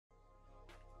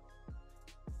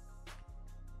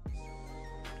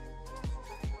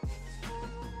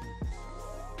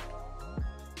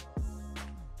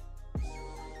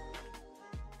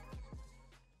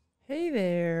Hey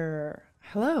there.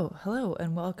 Hello,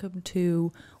 and welcome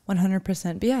to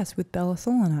 100% BS with Bella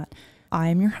Solanot. I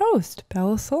am your host,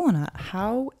 Bella Solanot.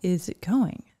 How is it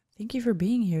going? Thank you for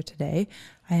being here today.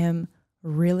 I am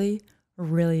really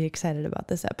excited about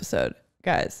this episode.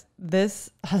 Guys, this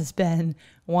has been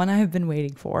one I have been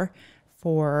waiting for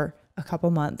a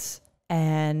couple months,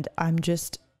 and I'm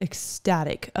just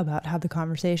ecstatic about how the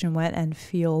conversation went and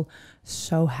feel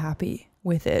so happy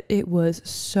with it. It was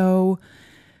so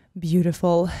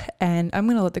beautiful, and I'm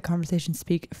going to let the conversation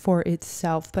speak for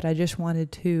itself, but I just wanted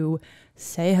to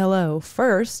say hello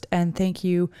first and thank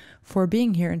you for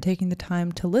being here and taking the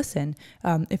time to listen.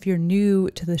 If you're new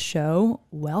to the show,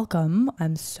 welcome.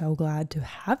 I'm so glad to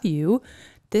have you.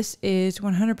 This is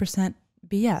 100%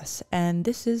 BS, and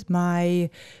this is my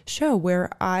show where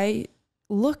I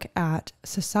look at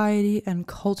society and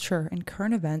culture and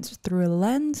current events through a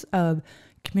lens of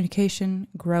communication,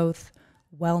 growth,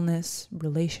 wellness,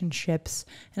 relationships,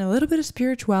 and a little bit of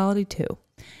spirituality too.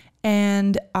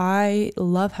 And I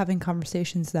love having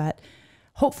conversations that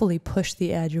hopefully push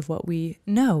the edge of what we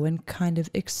know and kind of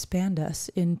expand us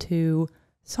into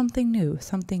something new,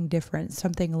 something different,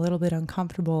 something a little bit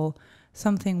uncomfortable,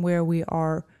 something where we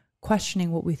are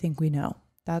questioning what we think we know.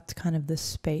 That's kind of the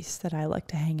space that I like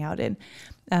to hang out in.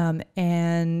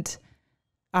 And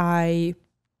I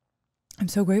am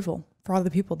so grateful for all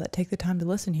the people that take the time to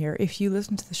listen here. If you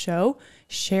listen to the show,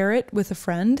 share it with a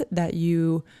friend that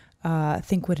you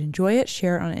think would enjoy it.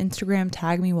 Share it on Instagram.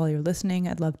 Tag me while you're listening.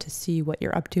 I'd love to see what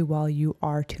you're up to while you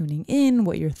are tuning in,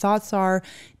 what your thoughts are.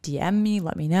 DM me,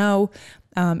 let me know.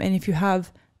 And if you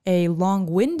have a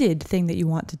long-winded thing that you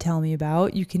want to tell me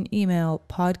about, you can email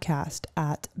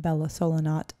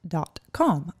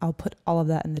podcast@bellasolanot.com. I'll put all of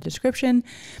that in the description.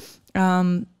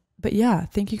 But yeah,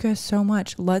 thank you guys so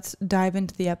much. Let's dive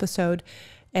into the episode.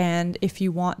 And if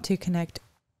you want to connect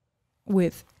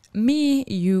with me,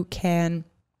 you can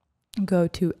go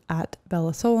to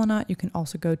 @BellaSolanot. You can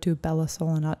also go to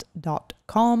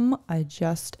bellasolanot.com. I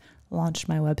just launched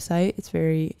my website. It's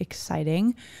very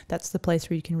exciting. That's the place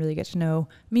where you can really get to know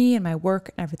me and my work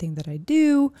and everything that I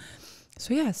do.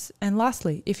 So yes, and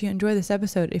lastly, if you enjoy this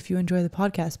episode, if you enjoy the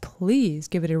podcast, please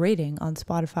give it a rating on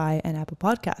Spotify and Apple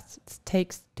Podcasts. It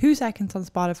takes 2 seconds on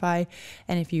Spotify,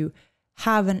 and if you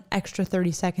have an extra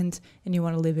 30 seconds and you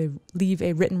want to leave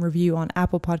a written review on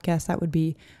Apple Podcasts, that would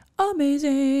be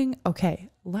amazing.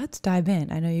 Okay, let's dive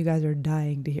in. I know you guys are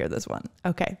dying to hear this one.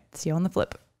 Okay, see you on the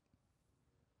flip.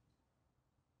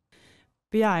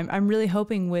 But yeah, I'm really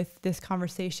hoping with this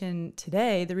conversation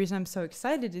today, the reason I'm so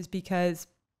excited is because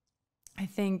I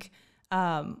think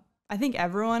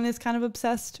everyone is kind of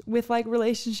obsessed with like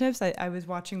relationships. I was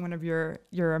watching one of your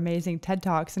amazing TED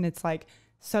Talks, and it's like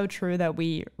so true that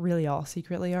we really all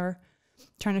secretly are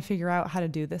trying to figure out how to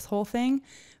do this whole thing.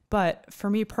 But for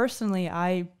me personally,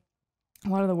 a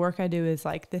lot of the work I do is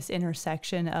like this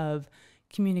intersection of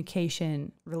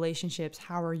communication, relationships.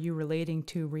 How are you relating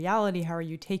to reality? How are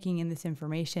you taking in this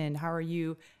information? How are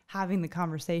you having the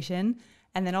conversation?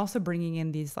 And then also bringing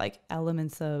in these like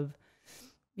elements of,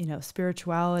 you know,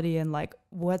 spirituality and like,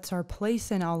 what's our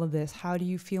place in all of this? How do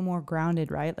you feel more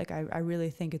grounded, right? Like, I really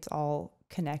think it's all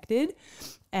connected.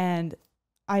 And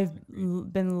I've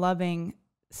been loving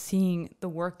seeing the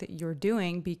work that you're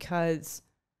doing because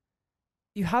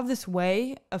you have this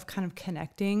way of kind of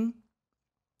connecting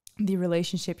the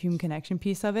relationship, human connection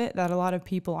piece of it that a lot of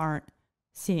people aren't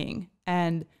seeing.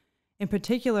 And in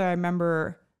particular, I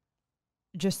remember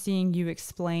just seeing you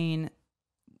explain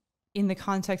in the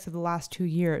context of the last 2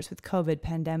 years with COVID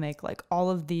pandemic, like all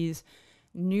of these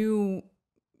new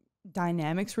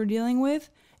dynamics we're dealing with,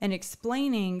 and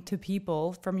explaining to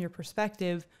people from your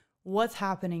perspective, what's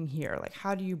happening here? Like,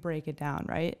 how do you break it down?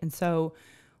 Right. And so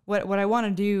what I want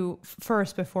to do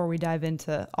first, before we dive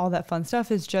into all that fun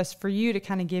stuff, is just for you to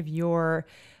kind of give your,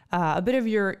 a bit of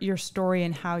your story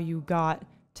and how you got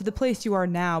to the place you are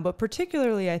now. But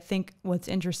particularly, I think what's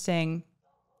interesting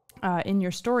in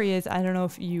your story is, I don't know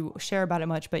if you share about it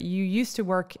much, but you used to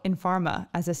work in pharma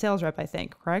as a sales rep, I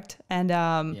think, correct? And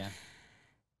Yeah.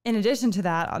 in addition to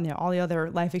that, you know, all the other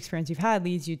life experience you've had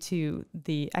leads you to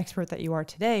the expert that you are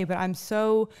today. But I'm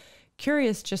so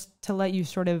curious just to let you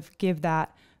sort of give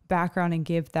that background and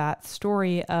give that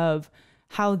story of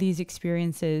how these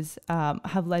experiences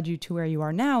have led you to where you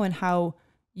are now, and how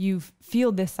you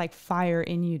feel this like fire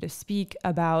in you to speak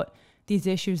about these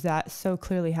issues that so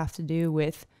clearly have to do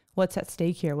with what's at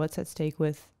stake here, what's at stake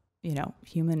with, you know,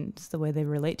 humans, the way they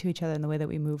relate to each other and the way that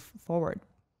we move forward.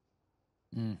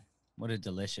 What a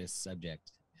delicious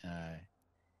subject.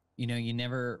 You know, you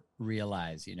never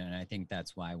realize, you know, and I think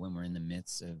that's why when we're in the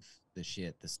midst of the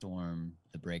shit, the storm,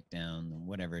 the breakdown,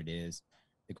 whatever it is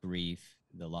the grief,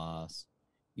 the loss,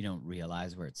 you don't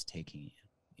realize where it's taking you.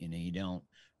 You know, you don't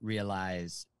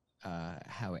realize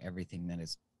how everything that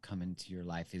has come into your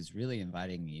life is really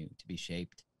inviting you to be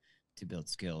shaped, to build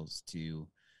skills, to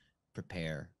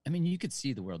prepare. I mean, you could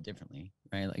see the world differently,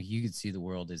 right? Like you could see the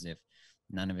world as if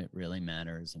none of it really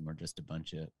matters and we're just a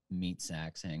bunch of meat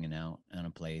sacks hanging out on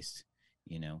a place,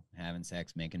 you know, having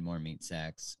sex, making more meat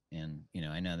sacks. And, you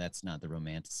know, I know that's not the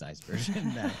romanticized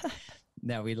version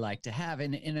that we'd like to have.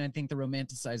 And I think the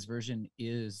romanticized version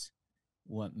is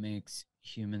what makes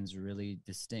humans really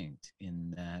distinct,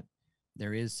 in that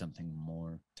there is something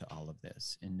more to all of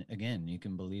this. And again, you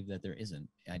can believe that there isn't.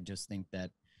 I just think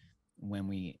that when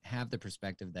we have the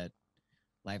perspective that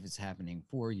life is happening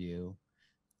for you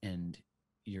and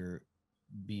you're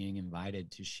being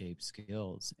invited to shape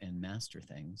skills and master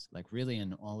things, like really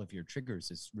in all of your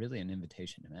triggers is really an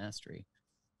invitation to mastery.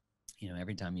 You know,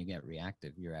 every time you get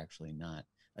reactive, you're actually not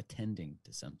attending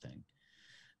to something.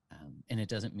 And it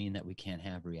doesn't mean that we can't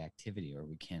have reactivity or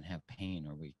we can't have pain,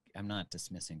 or I'm not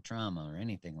dismissing trauma or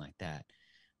anything like that.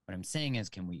 What I'm saying is,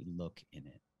 can we look in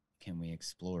it? Can we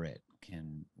explore it?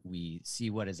 Can we see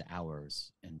what is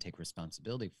ours and take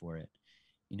responsibility for it?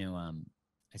 You know,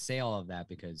 I say all of that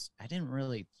because I didn't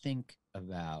really think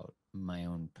about my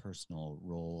own personal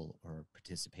role or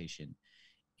participation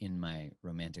in my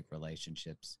romantic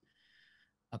relationships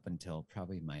up until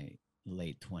probably my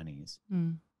late 20s.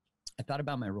 I thought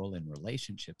about my role in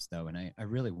relationships, though, and I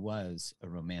really was a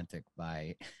romantic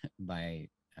by the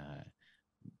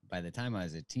time I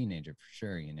was a teenager, for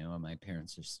sure. You know, my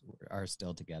parents are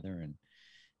still together, and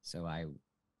so I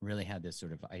really had this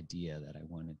sort of idea that I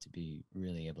wanted to be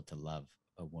really able to love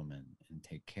a woman and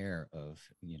take care of,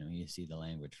 you know, you see the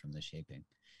language from The Shaping,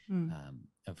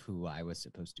 of who I was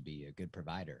supposed to be, a good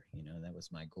provider. You know, that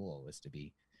was my goal, was to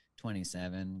be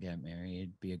 27, get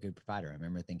married, be a good provider. I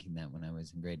remember thinking that when I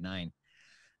was in grade 9.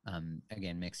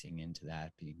 Again, mixing into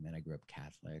that, being that I grew up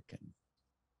Catholic, and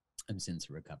I'm since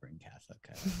a recovering Catholic,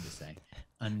 I like to say.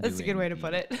 That's a good way to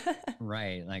put it.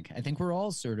 Right. Like, I think we're all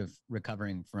sort of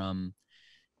recovering from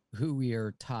who we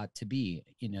are taught to be,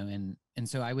 you know, and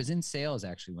so I was in sales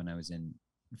actually when I was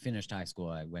finished high school.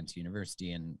 I went to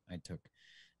university and I took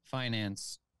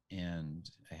finance, and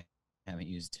I haven't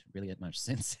used really it much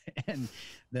since. And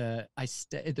the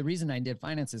reason I did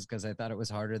finance is because I thought it was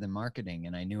harder than marketing,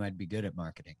 and I knew I'd be good at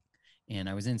marketing. And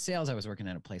I was in sales. I was working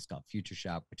at a place called Future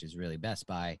Shop, which is really Best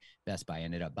Buy. Best Buy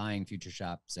ended up buying Future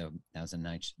Shop, so that was a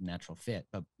nice natural fit.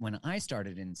 But when I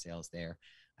started in sales there,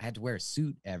 I had to wear a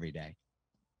suit every day.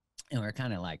 And we're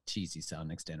kind of like cheesy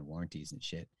selling extended warranties and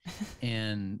shit.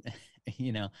 And,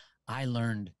 you know, I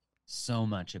learned so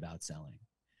much about selling.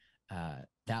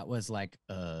 That was like,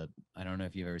 I don't know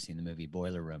if you've ever seen the movie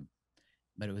Boiler Room,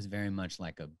 but it was very much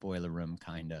like a Boiler Room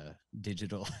kind of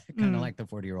digital, kind of like the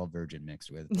 40-Year-Old Virgin mixed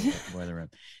with Boiler Room.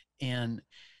 And,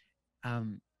 I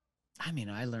mean,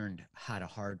 I learned how to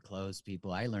hard close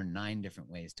people. I learned 9 different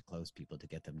ways to close people to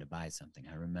get them to buy something.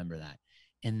 I remember that.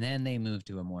 And then they moved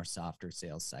to a more softer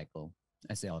sales cycle.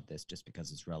 I say all of this just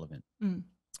because it's relevant.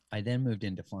 I then moved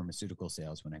into pharmaceutical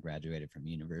sales when I graduated from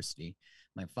university.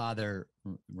 My father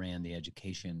ran the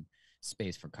education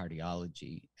space for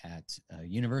cardiology at a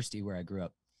university where I grew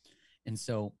up. And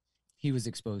so he was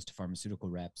exposed to pharmaceutical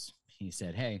reps. He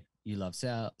said, hey, you love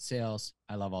sales.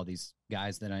 I love all these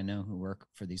guys that I know who work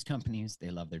for these companies.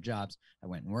 They love their jobs. I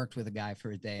went and worked with a guy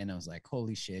for a day, and I was like,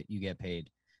 holy shit, you get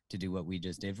paid to do what we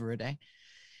just did for a day.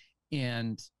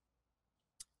 And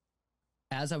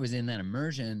as I was in that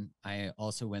immersion, I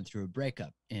also went through a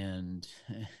breakup. And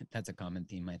that's a common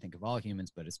theme, I think, of all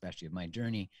humans, but especially of my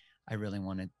journey. I really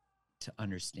wanted to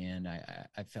understand.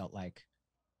 I felt like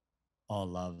all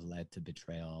love led to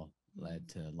betrayal, led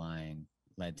to lying,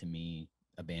 led to me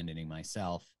abandoning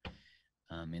myself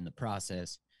in the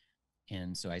process.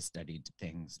 And so I studied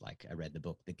things like, I read the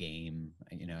book The Game.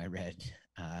 You know, I read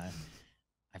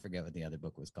I forget what the other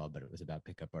book was called, but it was about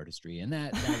pickup artistry, and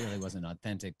that really wasn't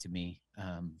authentic to me.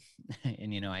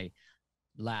 And you know, I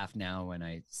laugh now when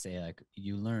I say, like,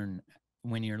 you learn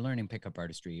when you're learning pickup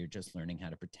artistry, you're just learning how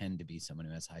to pretend to be someone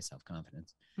who has high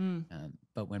self-confidence.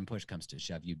 But when push comes to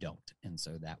shove, you don't, and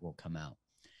so that will come out.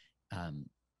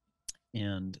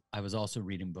 And I was also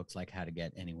reading books like How to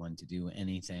Get Anyone to Do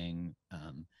Anything,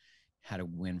 How to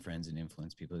Win Friends and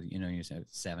Influence People. You know, you said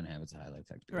 7 Habits of Highly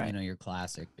Effective People. Right. You know, your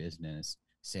classic business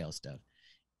sales stuff.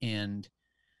 And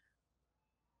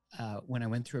when I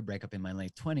went through a breakup in my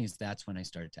late 20s, that's when I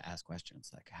started to ask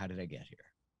questions like, how did I get here?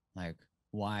 Like,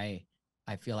 why?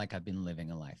 I feel like I've been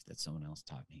living a life that someone else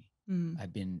taught me.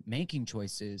 I've been making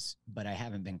choices, but I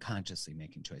haven't been consciously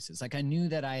making choices. Like, I knew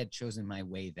that I had chosen my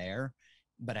way there,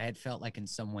 but I had felt like in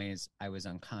some ways I was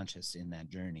unconscious in that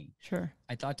journey. Sure.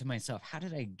 I thought to myself, how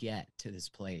did I get to this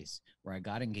place where I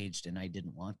got engaged and I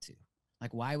didn't want to?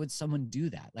 Like, why would someone do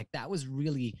that? Like, that was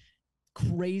really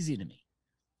crazy to me,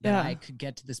 that I could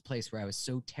get to this place where I was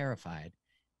so terrified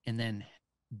and then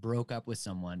broke up with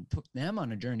someone, took them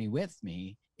on a journey with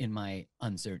me in my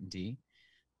uncertainty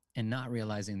and not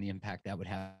realizing the impact that would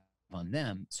have on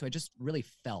them. So I just really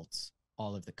felt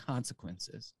all of the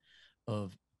consequences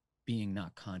of being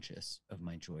not conscious of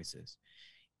my choices.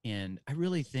 And I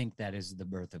really think that is the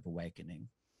birth of awakening,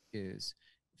 is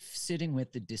sitting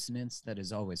with the dissonance that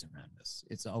is always around us.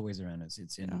 It's always around us.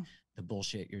 It's in the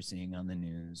bullshit you're seeing on the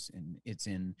news, and it's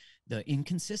in the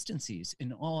inconsistencies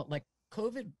in all. Like,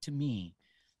 COVID to me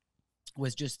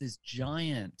was just this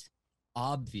giant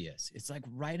obvious, it's like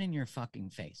right in your fucking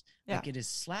face. Like, it is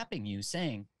slapping you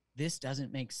saying this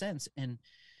doesn't make sense. And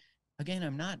again,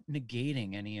 I'm not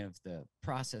negating any of the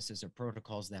processes or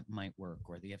protocols that might work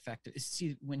or the effect.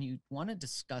 See, when you want to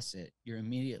discuss it, you're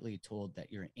immediately told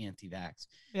that you're anti-vax.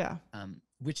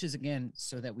 Which is, again,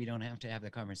 so that we don't have to have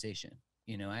the conversation.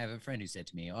 You know, I have a friend who said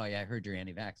to me, "Oh yeah, I heard you're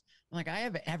anti-vax." I'm like, I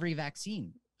have every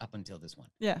vaccine up until this one.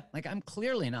 Like, I'm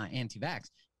clearly not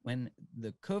anti-vax. When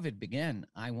the COVID began,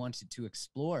 I wanted to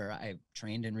explore. I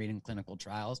trained in reading clinical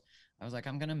trials. I was like,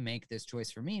 I'm going to make this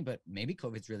choice for me, but maybe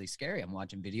COVID's really scary. I'm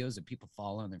watching videos of people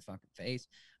fall on their fucking face.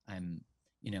 I'm,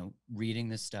 you know, reading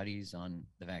the studies on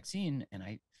the vaccine, and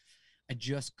I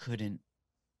just couldn't,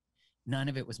 none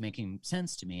of it was making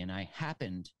sense to me. And I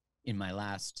happened, in my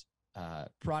last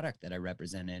product that I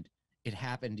represented, it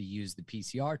happened to use the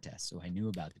PCR test. So I knew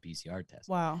about the PCR test.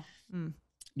 Wow.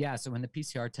 Yeah. So when the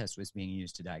PCR test was being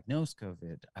used to diagnose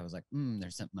COVID, I was like,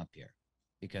 there's something up here,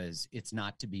 because it's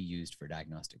not to be used for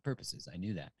diagnostic purposes. I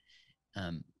knew that.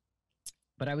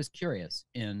 But I was curious.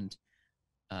 And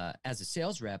as a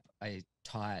sales rep, I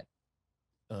taught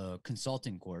a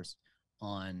consulting course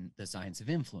on the science of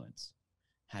influence,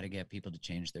 how to get people to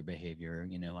change their behavior.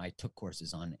 You know, I took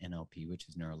courses on NLP, which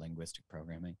is neuro-linguistic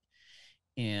programming.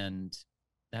 And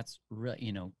that's really,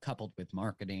 you know, coupled with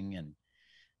marketing, and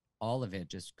all of it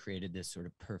just created this sort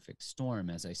of perfect storm.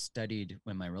 As I studied,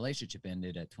 when my relationship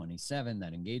ended at 27,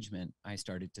 that engagement, I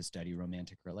started to study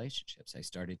romantic relationships. I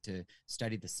started to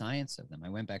study the science of them. I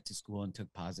went back to school and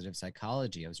took positive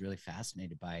psychology. I was really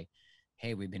fascinated by,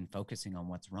 hey, we've been focusing on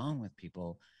what's wrong with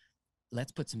people.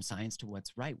 Let's put some science to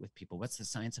what's right with people. What's the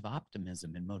science of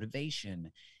optimism and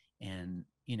motivation? And,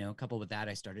 you know, coupled with that,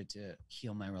 I started to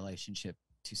heal my relationship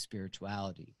to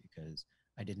spirituality, because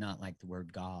I did not like the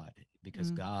word God,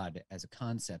 because God as a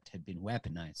concept had been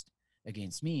weaponized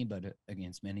against me, but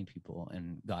against many people,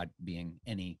 and God being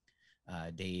any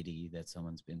deity that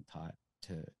someone's been taught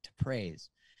to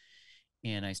praise.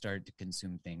 And I started to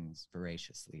consume things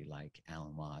voraciously, like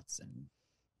Alan Watts and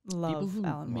people who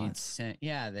Alan made Watts. sense.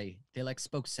 Yeah, they like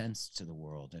spoke sense to the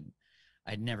world, and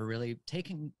I'd never really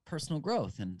taken personal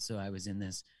growth, and so I was in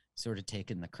this sort of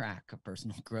taking the crack of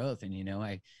personal growth. And, you know,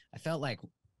 I felt like,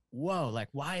 whoa, like,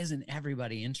 why isn't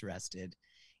everybody interested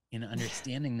in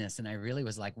understanding this? And I really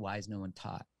was like, why is no one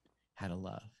taught how to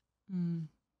love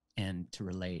and to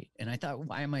relate? And I thought,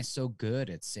 why am I so good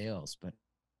at sales, but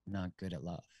not good at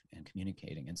love and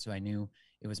communicating? And so I knew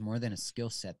it was more than a skill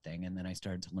set thing. And then I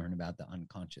started to learn about the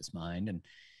unconscious mind. And,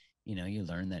 you know, you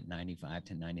learn that 95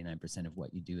 to 99% of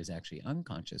what you do is actually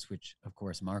unconscious, which of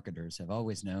course marketers have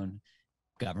always known,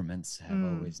 governments have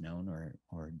always known,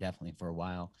 or definitely for a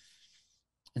while.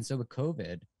 And so with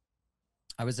COVID,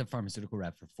 I was a pharmaceutical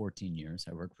rep for 14 years.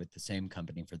 I worked with the same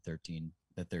company for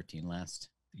the 13 last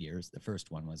years. The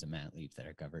first one was a mat leave that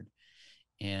I covered.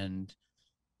 And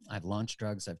I've launched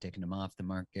drugs. I've taken them off the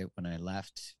market. When I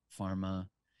left pharma,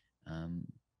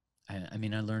 I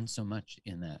mean, I learned so much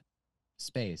in that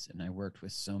space, and I worked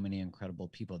with so many incredible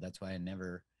people. That's why I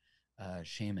never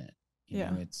shame it. You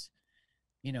know, it's,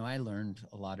 you know, I learned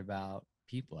a lot about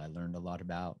people. I learned a lot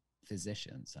about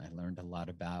physicians. I learned a lot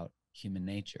about human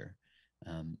nature,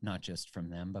 not just from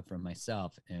them, but from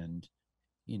myself. And,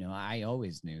 you know, I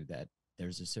always knew that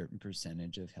there's a certain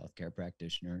percentage of healthcare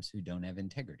practitioners who don't have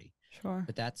integrity. Sure.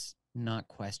 But that's not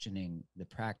questioning the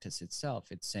practice itself.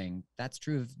 It's saying that's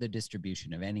true of the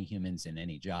distribution of any humans in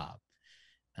any job.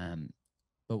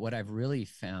 But what I've really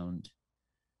found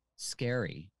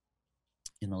scary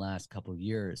in the last couple of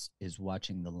years is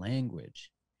watching the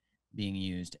language being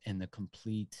used and the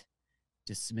complete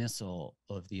dismissal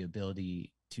of the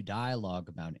ability to dialogue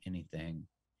about anything.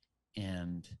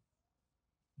 And,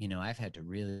 you know, I've had to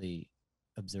really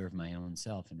observe my own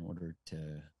self in order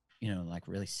to, you know, like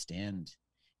really stand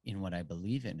in what I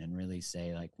believe in, and really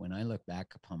say, like, when I look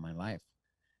back upon my life,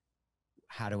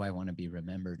 how do I want to be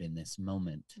remembered in this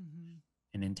moment?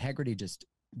 And integrity just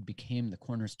became the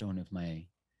cornerstone of my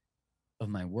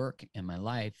work and my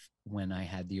life when I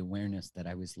had the awareness that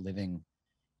I was living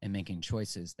and making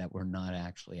choices that were not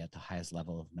actually at the highest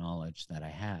level of knowledge that I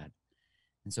had.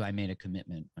 And so I made a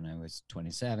commitment when I was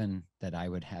 27 that I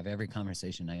would have every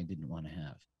conversation I didn't want to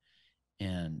have.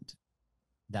 And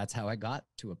that's how I got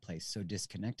to a place so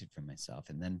disconnected from myself.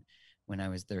 And then when I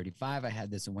was 35, I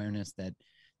had this awareness that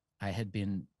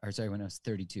when I was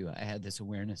 32, I had this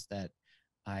awareness that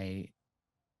I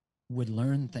would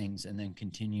learn things and then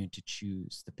continue to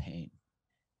choose the pain,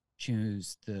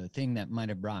 choose the thing that might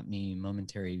have brought me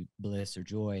momentary bliss or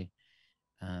joy,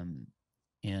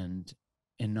 and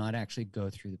not actually go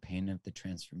through the pain of the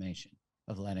transformation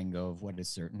of letting go of what is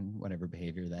certain, whatever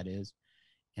behavior that is,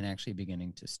 and actually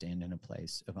beginning to stand in a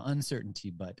place of uncertainty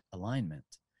but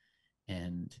alignment.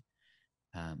 And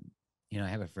I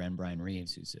have a friend, Brian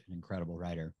Reeves, who's an incredible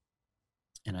writer,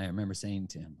 and I remember saying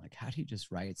to him, like, how do you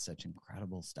just write such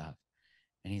incredible stuff?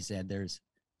 And he said,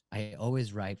 I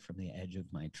always write from the edge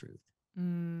of my truth.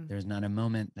 There's not a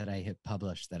moment that I have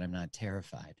published that I'm not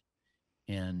terrified.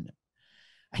 And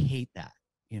I hate that,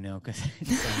 because in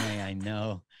some way I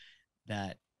know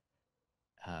that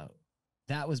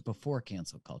that was before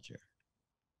cancel culture.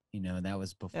 That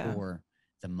was before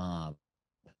the mob,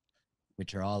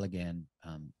 which are all, again,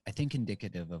 I think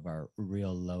indicative of our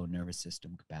real low nervous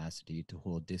system capacity to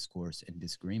hold discourse and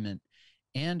disagreement,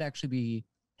 and actually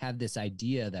have this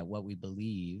idea that what we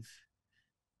believe,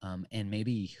 and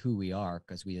maybe who we are,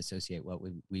 because we associate what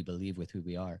we believe with who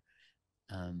we are,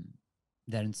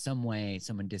 that in some way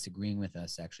someone disagreeing with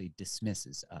us actually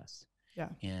dismisses us. Yeah.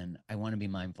 And I want to be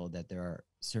mindful that there are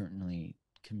certainly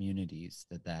communities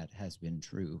that has been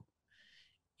true.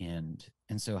 And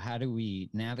so how do we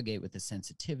navigate with the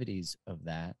sensitivities of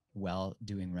that while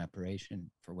doing reparation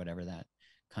for whatever that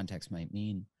context might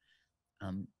mean,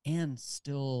 and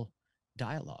still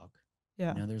dialogue?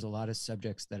 Yeah. There's a lot of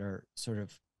subjects that are sort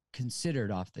of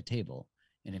considered off the table.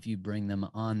 And if you bring them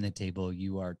on the table,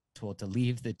 you are told to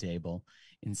leave the table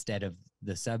instead of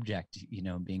the subject,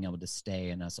 being able to stay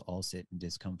and us all sit in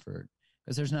discomfort.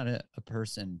 Because there's not a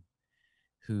person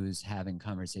who's having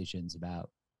conversations about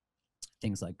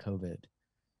things like COVID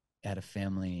at a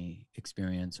family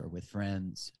experience or with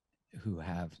friends who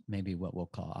have maybe what we'll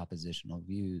call oppositional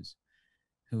views,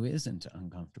 who isn't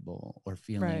uncomfortable or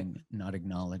feeling not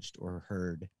acknowledged or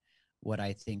heard. What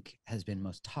I think has been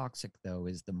most toxic, though,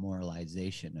 is the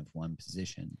moralization of one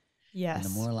position. Yes. And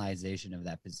the moralization of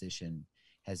that position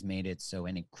has made it so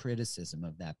any criticism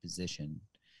of that position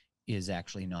is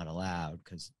actually not allowed,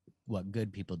 because what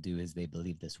good people do is they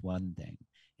believe this one thing.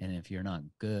 And if you're not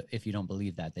good, if you don't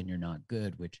believe that, then you're not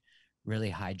good, which really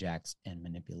hijacks and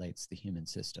manipulates the human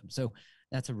system. So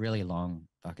that's a really long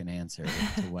fucking answer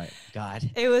to what God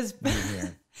it was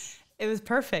here. It was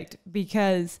perfect,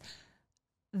 because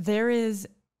there is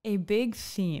a big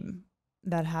theme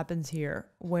that happens here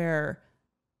where,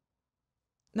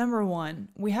 number one,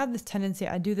 we have this tendency,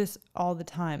 I do this all the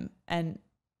time, and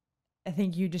I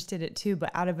think you just did it too, but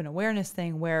out of an awareness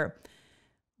thing, where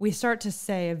we start to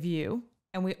say a view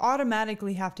and we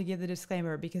automatically have to give the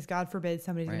disclaimer because God forbid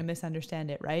somebody's going to misunderstand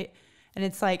it, right? And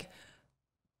it's like,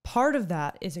 part of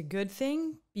that is a good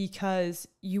thing because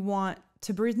you want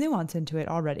to breathe nuance into it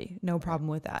already. No problem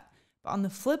with that. But on the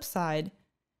flip side,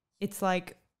 it's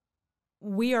like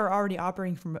we are already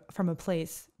operating from a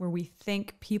place where we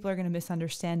think people are going to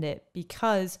misunderstand it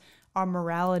because our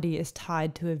morality is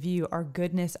tied to a view, our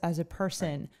goodness as a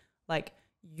person, like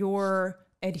your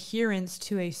adherence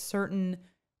to a certain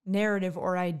narrative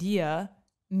or idea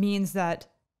means that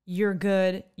you're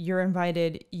good, you're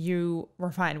invited,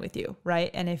 we're fine with you,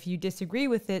 right? And if you disagree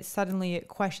with it, suddenly it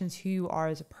questions who you are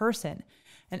as a person.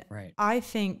 And I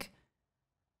think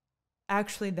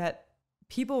actually that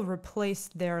people replace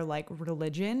their like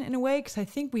religion in a way, because I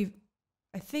think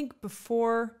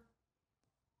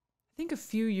a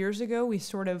few years ago we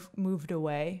sort of moved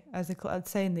away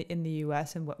let's say in the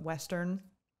US and Western.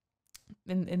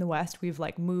 In the West, we've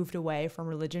like moved away from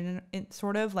religion, and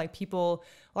sort of like a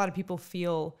lot of people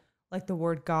feel like the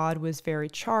word God was very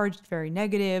charged, very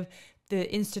negative.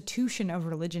 The institution of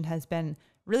religion has been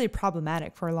really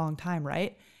problematic for a long time,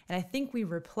 right? And I think we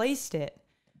replaced it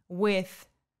with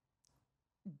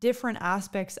different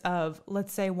aspects of,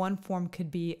 let's say one form could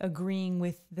be agreeing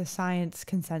with the science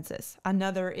consensus.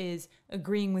 Another is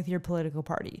agreeing with your political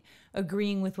party,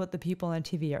 agreeing with what the people on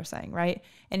TV are saying, right?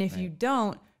 And if you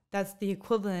don't, that's the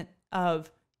equivalent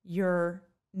of you're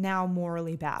now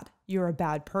morally bad. You're a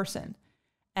bad person.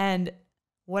 And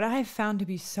what I have found to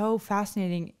be so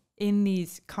fascinating in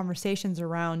these conversations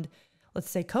around, let's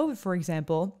say COVID, for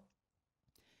example,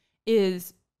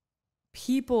 is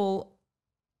people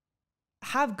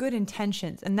have good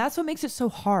intentions. And that's what makes it so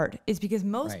hard, is because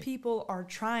most Right. people are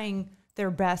trying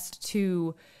their best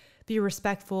to be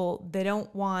respectful. They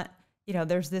don't want,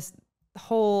 there's this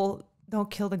whole don't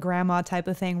kill the grandma type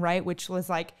of thing, right? Which was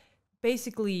like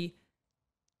basically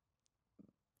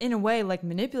in a way like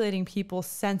manipulating people's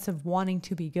sense of wanting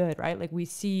to be good, right? Like we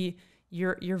see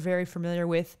you're very familiar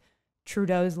with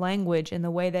Trudeau's language and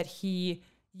the way that he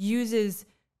uses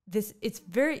this.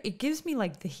 It gives me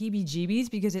like the heebie-jeebies,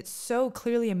 because it's so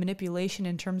clearly a manipulation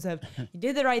in terms of you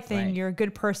did the right thing, Right. you're a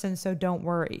good person, so don't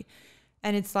worry.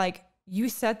 And it's like you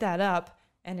set that up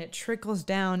and it trickles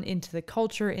down into the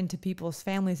culture, into people's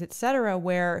families, etc.,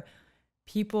 where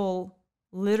people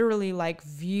literally like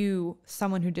view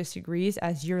someone who disagrees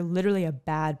as you're literally a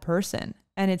bad person.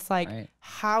 And it's like, Right.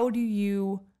 how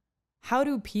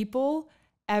do people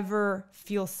ever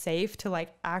feel safe to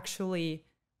like actually,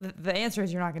 the answer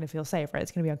is you're not going to feel safe, right?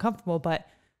 It's going to be uncomfortable, but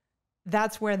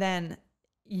that's where then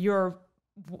your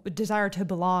desire to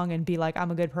belong and be like,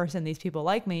 I'm a good person, these people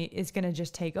like me, is going to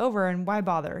just take over. And why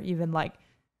bother even like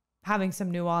having some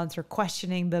nuance or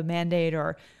questioning the mandate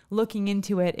or looking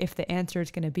into it if the answer is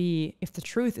going to be, if the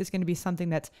truth is going to be something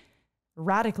that's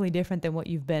radically different than what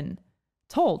you've been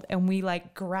told. And we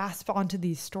like grasp onto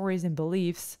these stories and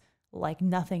beliefs like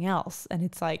nothing else. And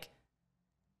it's like,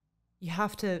 you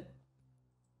have to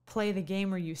play the game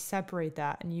where you separate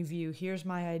that and you view, here's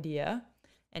my idea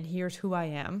and here's who I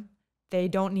am. They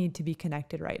don't need to be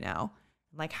connected right now.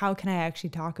 Like, how can I actually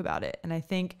talk about it? And I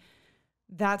think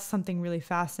that's something really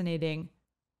fascinating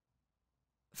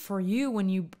for you when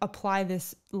you apply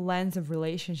this lens of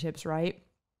relationships, right?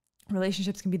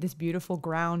 Relationships can be this beautiful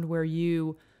ground where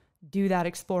you do that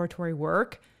exploratory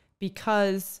work,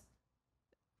 because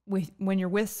when you're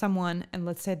with someone and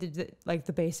let's say like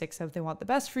the basics of they want the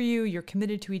best for you, you're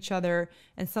committed to each other,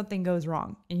 and something goes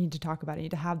wrong and you need to talk about it, you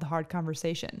need to have the hard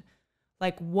conversation.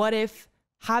 Like, what if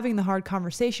having the hard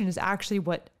conversation is actually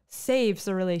what saves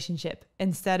the relationship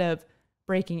instead of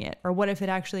breaking it? Or what if it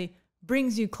actually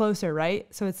brings you closer, right?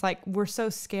 So it's like, we're so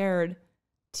scared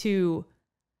to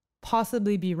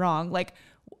possibly be wrong. Like,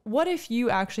 what if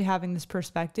you actually having this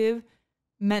perspective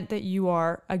meant that you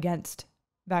are against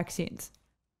vaccines?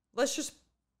 Let's just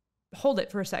hold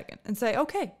it for a second and say,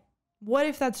 okay, what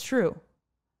if that's true?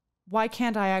 Why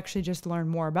can't I actually just learn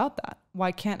more about that?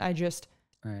 Why can't I just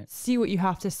see what you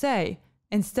have to say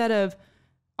instead of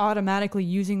automatically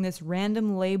using this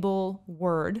random label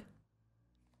word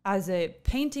as a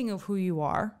painting of who you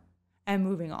are and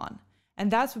moving on?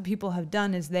 And that's what people have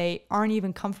done, is they aren't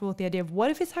even comfortable with the idea of,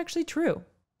 what if it's actually true?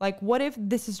 Like, what if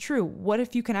this is true? What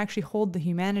if you can actually hold the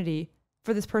humanity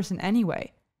for this person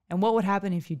anyway? And what would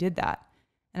happen if you did that?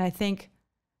 And I think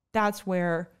that's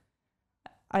where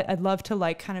I'd love to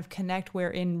like kind of connect, where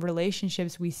in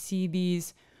relationships we see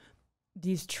these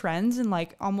trends, and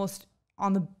like almost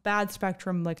on the bad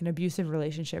spectrum, like an abusive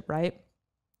relationship, right?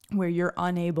 Where you're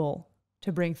unable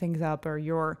to bring things up, or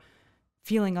you're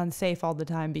feeling unsafe all the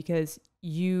time because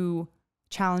you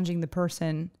challenging the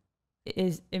person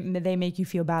they make you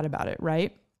feel bad about it,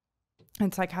 right? And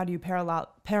it's like, how do you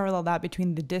parallel that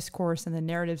between the discourse and the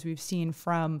narratives we've seen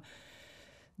from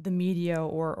the media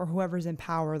or whoever's in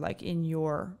power, like in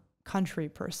your country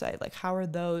per se? Like, how are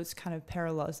those kind of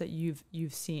parallels that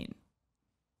you've seen?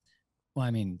 Well,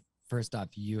 I mean, first off,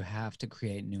 you have to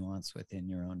create nuance within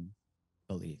your own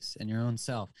beliefs and your own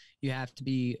self. You have to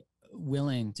be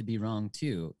willing to be wrong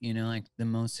too. Like the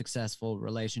most successful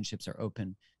relationships are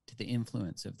open to the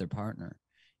influence of their partner.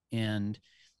 And,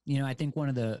 I think one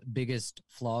of the biggest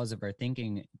flaws of our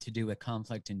thinking to do with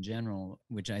conflict in general,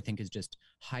 which I think is just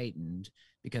heightened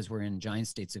because we're in giant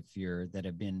states of fear that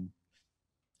have been,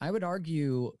 I would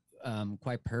argue,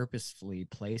 quite purposefully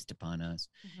placed upon us.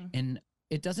 Mm-hmm. And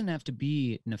it doesn't have to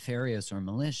be nefarious or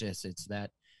malicious. It's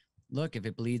that, look, if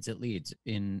it bleeds, it leads.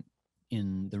 In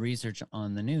the research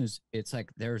on the news, it's like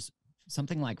there's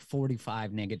something like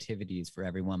 45 negativities for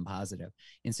every one positive.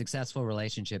 In successful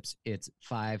relationships, it's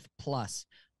 5+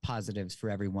 positives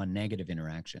for every one negative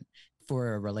interaction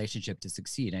for a relationship to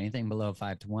succeed. Anything below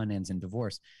 5-1 ends in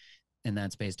divorce. And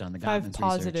that's based on the Gottman's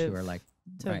research, who are like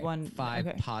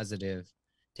five positive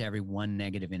to every one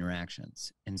negative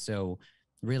interactions. And so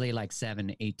really like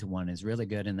 7-8-1 is really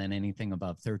good. And then anything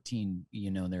above 13,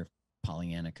 they're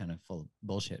Pollyanna, kind of full of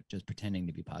bullshit, just pretending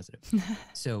to be positive.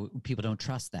 So people don't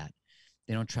trust that.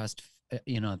 They don't trust,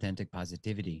 authentic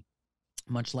positivity.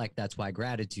 Much like that's why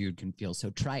gratitude can feel so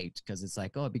trite, because it's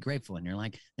like, oh, be grateful. And you're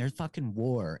like, there's fucking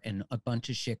war and a bunch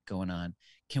of shit going on.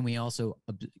 Can we also,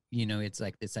 it's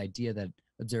like this idea that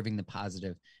Observing the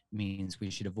positive means we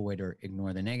should avoid or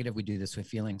ignore the negative. We do this with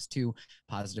feelings too.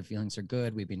 Positive feelings are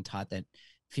good. We've been taught that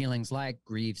feelings like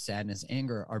grief, sadness,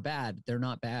 anger are bad. They're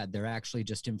not bad. They're actually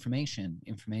just information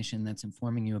that's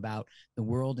informing you about the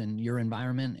world and your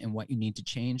environment and what you need to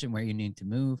change and where you need to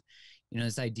move. You know,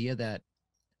 this idea that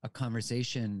a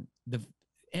conversation,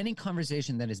 any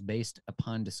conversation that is based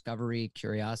upon discovery,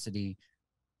 curiosity,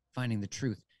 finding the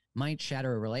truth might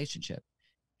shatter a relationship.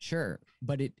 Sure.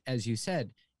 But it, as you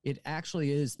said, it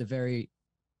actually is the very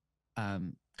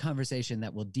conversation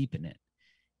that will deepen it.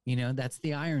 You know, that's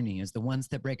the irony, is the ones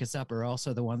that break us up are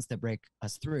also the ones that break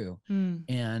us through.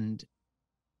 And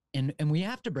we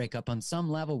have to break up on some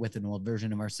level with an old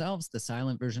version of ourselves, the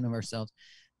silent version of ourselves.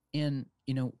 And,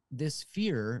 you know, this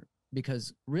fear,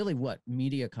 because really what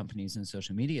media companies and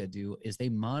social media do is they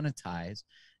monetize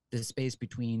the space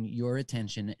between your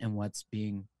attention and what's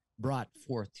being brought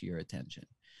forth to your attention.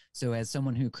 So as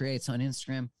someone who creates on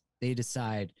Instagram, they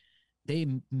decide they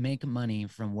make money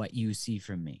from what you see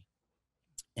from me.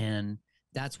 And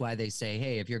that's why they say,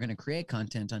 hey, if you're going to create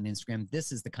content on Instagram,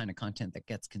 this is the kind of content that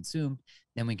gets consumed.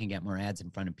 Then we can get more ads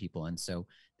in front of people. And so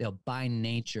they'll by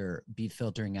nature be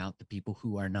filtering out the people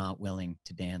who are not willing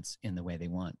to dance in the way they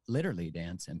want, literally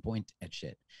dance and point at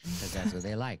shit, because that's what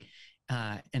they like.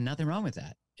 And nothing wrong with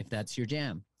that, if that's your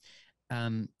jam.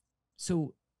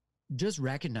 So just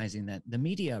recognizing that the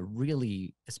media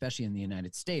really, especially in the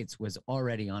United States, was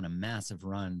already on a massive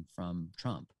run from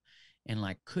Trump. And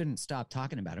like couldn't stop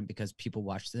talking about him because people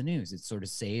watched the news. It sort of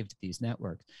saved these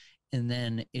networks. And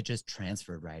then it just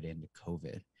transferred right into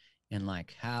COVID, and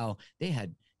like how they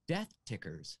had death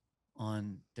tickers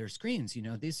on their screens. You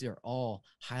know, these are all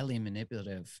highly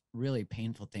manipulative, really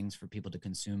painful things for people to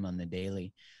consume on the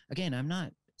daily. Again, I'm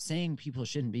not saying people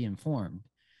shouldn't be informed.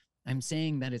 I'm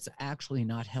saying that it's actually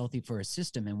not healthy for a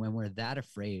system. And when we're that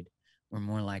afraid, we're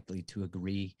more likely to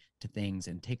agree to things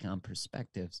and take on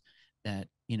perspectives that,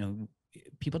 you know,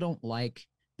 people don't like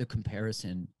the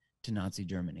comparison to Nazi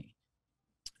Germany.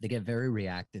 They get very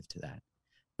reactive to that.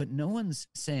 But no one's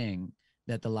saying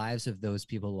that the lives of those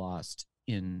people lost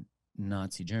in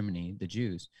Nazi Germany, the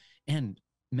Jews, and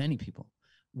many people,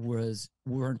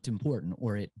 weren't important,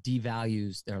 or it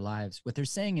devalues their lives. What they're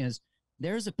saying is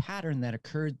there's a pattern that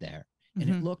occurred there, and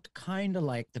it looked kind of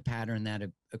like the pattern that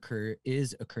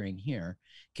is occurring here.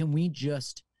 Can we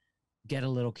just get a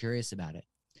little curious about it?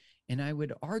 And I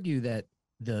would argue that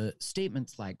the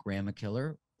statements like grandma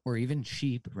killer, or even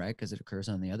sheep, right, because it occurs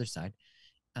on the other side,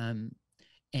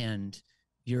 and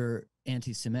you're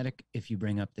anti-Semitic if you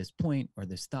bring up this point or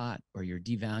this thought, or you're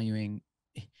devaluing.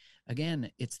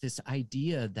 Again, it's this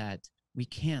idea that we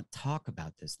can't talk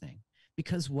about this thing,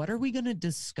 because what are we going to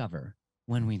discover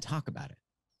when we talk about it?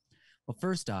 Well,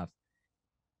 first off,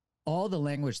 all the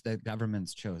language that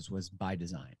governments chose was by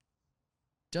design.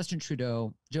 Justin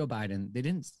Trudeau, Joe Biden, they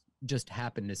didn't just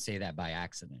happen to say that by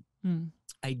accident.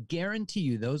 I guarantee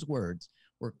you those words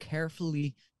were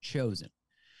carefully chosen.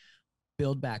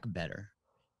 Build back better.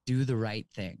 Do the right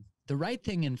thing. The right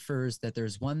thing infers that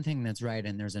there's one thing that's right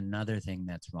and there's another thing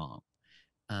that's wrong.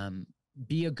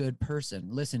 Be a good person.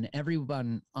 Listen,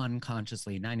 everyone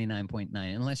unconsciously, 99.9,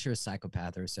 unless you're a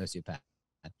psychopath or a sociopath,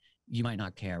 you might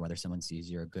not care whether someone sees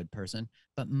you're a good person,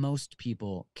 but most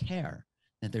people care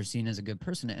that they're seen as a good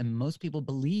person. And most people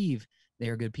believe they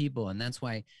are good people. And that's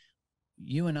why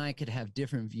you and I could have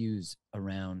different views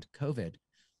around COVID,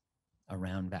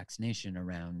 around vaccination,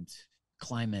 around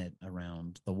climate,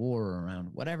 around the war, around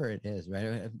whatever it is,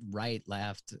 right? Right,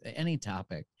 left, any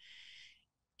topic.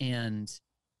 And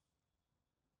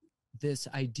this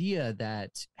idea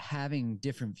that having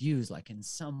different views, like in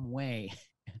some way,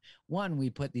 one, we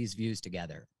put these views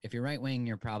together. If you're right wing,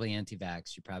 you're probably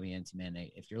anti-vax, you're probably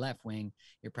anti-mandate. If you're left wing,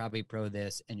 you're probably pro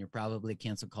this, and you're probably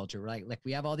cancel culture, right? Like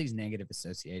we have all these negative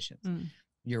associations.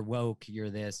 You're woke,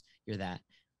 you're this, you're that.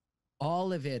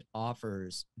 All of it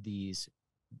offers these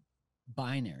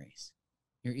binaries.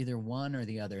 You're either one or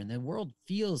the other. And the world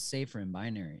feels safer in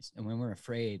binaries. And when we're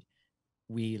afraid,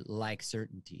 we like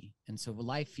certainty. And so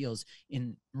life feels,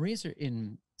 in research,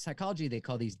 in psychology, they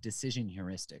call these decision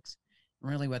heuristics.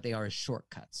 Really what they are is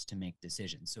shortcuts to make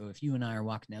decisions. So if you and I are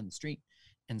walking down the street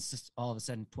and all of a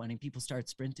sudden 20 people start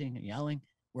sprinting and yelling,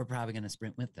 we're probably going to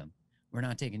sprint with them. We're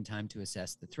not taking time to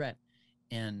assess the threat.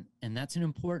 And that's an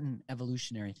important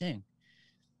evolutionary thing.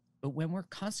 But when we're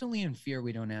constantly in fear,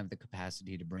 we don't have the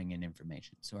capacity to bring in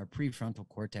information. So our prefrontal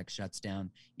cortex shuts down,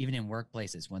 even in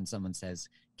workplaces, when someone says,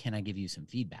 can I give you some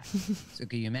feedback? So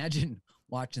can you imagine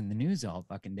watching the news all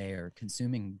fucking day, or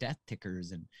consuming death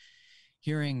tickers and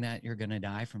hearing that you're going to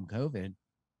die from COVID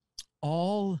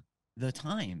all the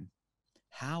time?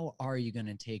 How are you going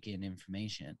to take in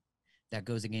information that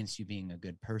goes against you being a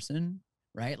good person,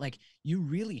 right? Like you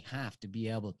really have to be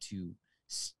able to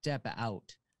step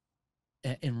out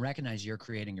and recognize you're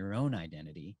creating your own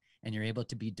identity, and you're able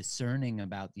to be discerning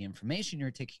about the information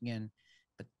you're taking in.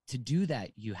 But to do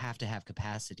that, you have to have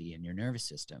capacity in your nervous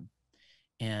system.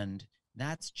 And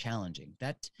that's challenging.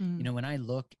 That, when I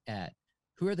look at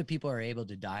who are the people who are able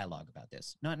to dialogue about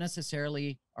this, not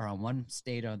necessarily are on one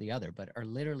state or the other, but are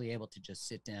literally able to just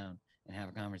sit down and have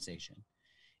a conversation.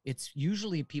 It's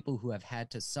usually people who have had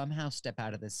to somehow step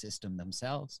out of the system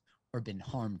themselves or been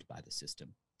harmed by the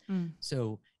system.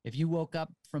 So if you woke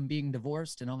up from being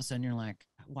divorced and all of a sudden you're like,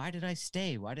 why did I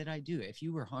stay? Why did I do it? If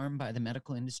you were harmed by the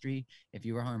medical industry, if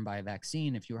you were harmed by a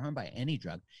vaccine, if you were harmed by any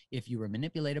drug, if you were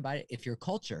manipulated by it, if your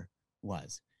culture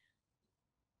was,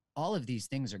 all of these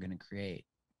things are going to create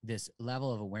this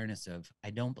level of awareness of, I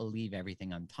don't believe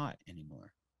everything I'm taught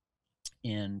anymore.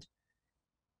 And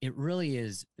it really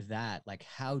is that, like,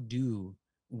 how do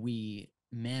we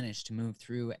manage to move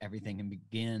through everything and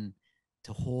begin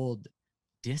to hold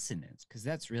dissonance? Because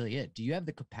that's really it. Do you have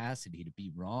the capacity to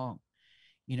be wrong?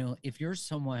 If you're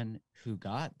someone who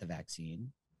got the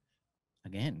vaccine,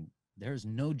 again, there's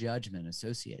no judgment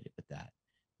associated with that,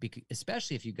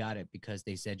 especially if you got it because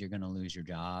they said you're going to lose your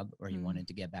job or you wanted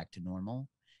to get back to normal.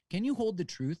 Can you hold the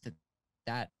truth that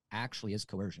that actually is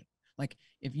coercion? Like,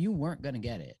 if you weren't going to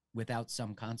get it without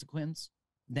some consequence,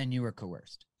 then you were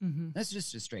coerced. That's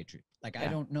just a straight truth. Like, I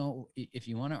don't know if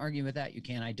you want to argue with that, you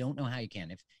can. I don't know how you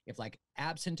can. If like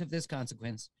absent of this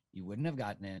consequence, you wouldn't have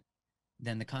gotten it,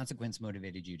 then the consequence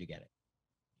motivated you to get it.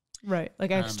 Right.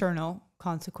 Like external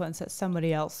consequence that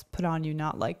somebody else put on you,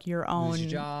 not like your own, lose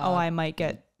your job, oh, I might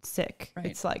get sick. Right.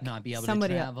 It's like not be able to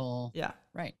travel. Yeah.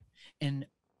 Right. And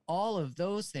all of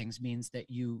those things means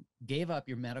that you gave up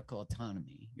your medical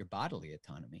autonomy, your bodily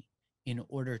autonomy, in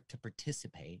order to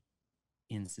participate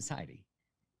in society.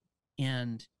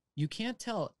 And you can't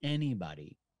tell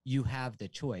anybody you have the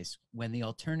choice when the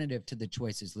alternative to the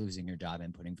choice is losing your job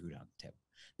and putting food on the table.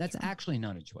 That's actually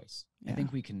not a choice. I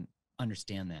think we can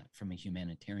understand that from a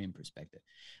humanitarian perspective.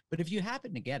 But if you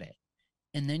happen to get it,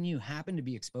 and then you happen to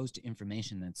be exposed to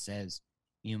information that says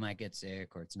you might get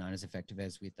sick, or it's not as effective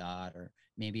as we thought, or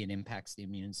maybe it impacts the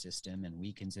immune system and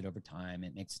weakens it over time,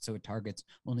 it makes it so it targets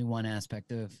only one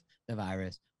aspect of the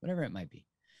virus, whatever it might be.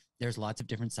 There's lots of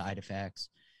different side effects.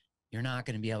 You're not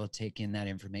going to be able to take in that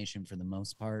information for the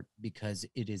most part because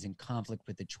it is in conflict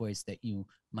with the choice that you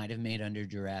might have made under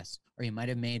duress, or you might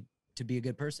have made to be a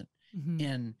good person.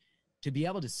 And to be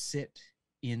able to sit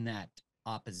in that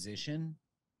opposition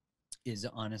is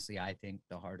honestly, I think,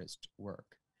 the hardest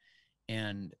work.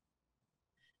 And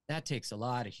that takes a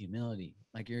lot of humility.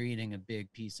 Like, you're eating a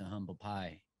big piece of humble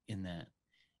pie in that.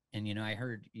 And, I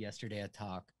heard yesterday a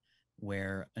talk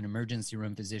where an emergency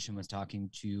room physician was talking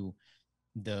to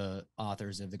the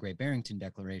authors of the Great Barrington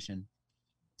Declaration,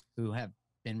 who have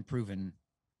been proven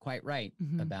quite right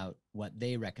about what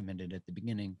they recommended at the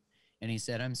beginning. And he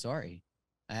said, I'm sorry.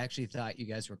 I actually thought you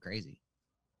guys were crazy.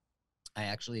 I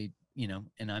actually,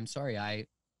 and I'm sorry, I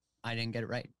didn't get it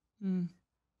right. And,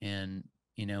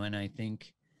 and I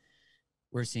think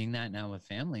we're seeing that now with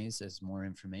families as more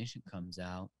information comes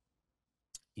out,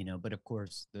 but of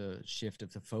course the shift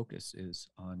of the focus is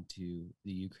onto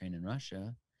the Ukraine and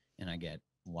Russia. And I get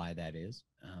why that is.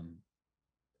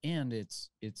 And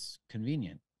it's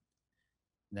convenient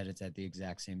that it's at the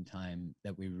exact same time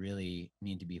that we really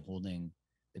need to be holding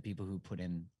the people who put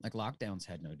in, like, lockdowns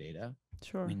had no data.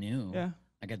 Sure. We knew. Yeah.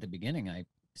 Like, at the beginning, I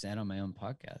said on my own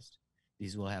podcast,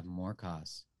 these will have more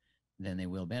costs than they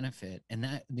will benefit. And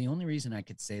that the only reason I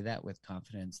could say that with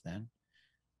confidence then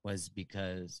was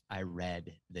because I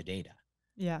read the data.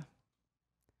 Yeah.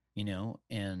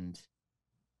 And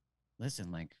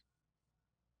listen, like,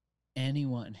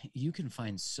 anyone, you can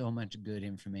find so much good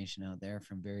information out there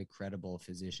from very credible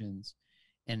physicians.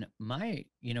 And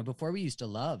before we used to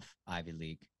love Ivy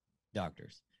League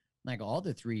doctors, like, all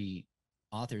the three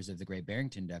authors of the Great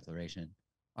Barrington Declaration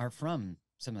are from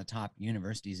some of the top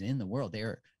universities in the world. They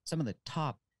are some of the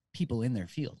top people in their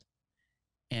field.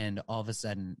 And all of a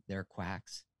sudden they're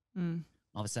quacks.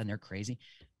 All of a sudden they're crazy.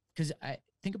 Because I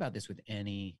think about this with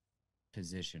any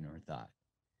position or thought.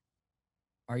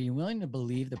 Are you willing to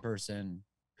believe the person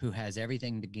who has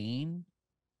everything to gain,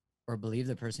 or believe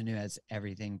the person who has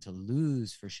everything to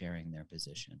lose for sharing their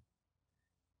position?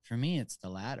 For me, it's the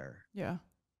latter. Yeah.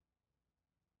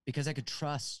 Because I could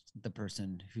trust the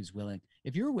person who's willing.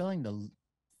 If you're willing to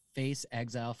face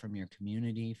exile from your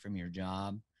community, from your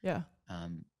job,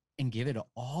 and give it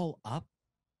all up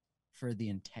for the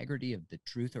integrity of the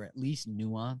truth, or at least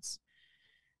nuance,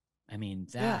 I mean,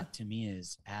 that to me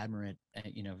is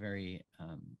very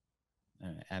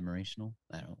admirational.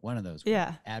 I don't know, one of those.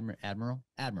 Yeah. Admiral.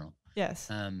 Yes.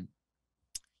 And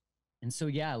so,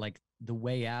 yeah, like the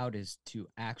way out is to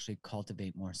actually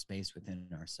cultivate more space within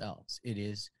ourselves. It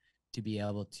is to be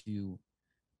able to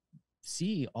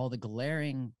see all the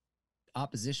glaring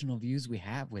oppositional views we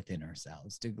have within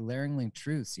ourselves, to glaringly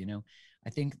truths. I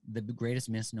think the greatest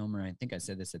misnomer, I think I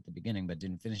said this at the beginning, but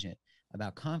didn't finish it,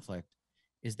 about conflict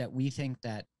is that we think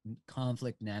that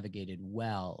conflict navigated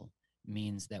well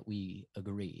means that we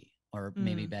agree, or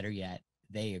maybe better yet,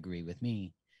 they agree with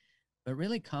me. But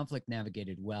really, conflict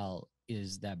navigated well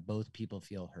is that both people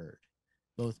feel heard,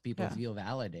 both people feel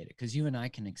validated, because you and I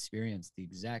can experience the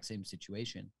exact same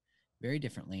situation very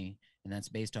differently, and that's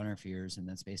based on our fears, and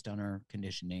that's based on our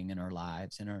conditioning and our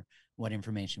lives and our what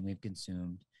information we've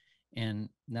consumed. And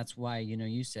that's why,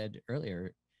 you said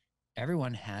earlier,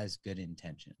 everyone has good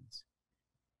intentions,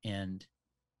 and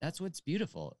that's what's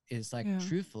beautiful is like,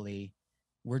 truthfully,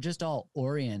 we're just all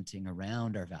orienting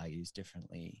around our values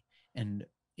differently. And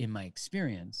in my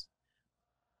experience,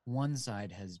 one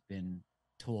side has been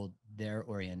told their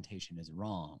orientation is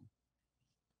wrong,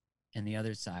 and the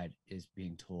other side is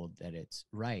being told that it's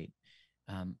right.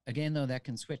 Again, though, that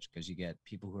can switch, because you get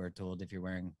people who are told if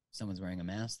someone's wearing a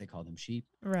mask, they call them sheep.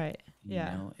 Right.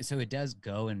 Yeah. So it does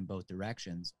go in both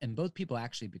directions, and both people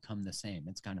actually become the same.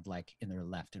 It's kind of like in their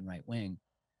left and right wing.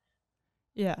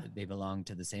 Yeah. They belong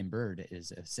to the same bird,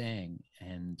 is a saying.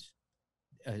 And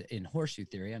in horseshoe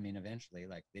theory, I mean, eventually,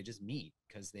 like, they just meet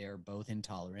because they are both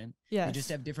intolerant. Yes. They just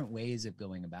have different ways of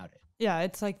going about it. Yeah.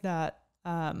 It's like that.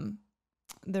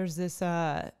 There's this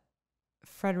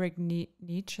Friedrich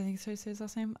Nietzsche, I think so he says his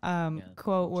last name,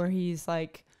 quote Nietzsche, where he's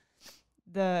like,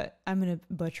 I'm going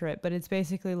to butcher it, but it's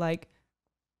basically like,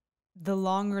 the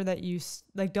longer that you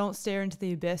don't stare into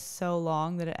the abyss so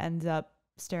long that it ends up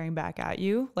staring back at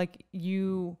you. Like,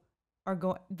 you are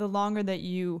the longer that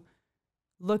you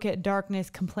look at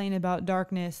darkness, complain about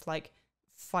darkness, like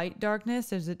fight darkness,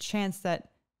 there's a chance that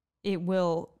it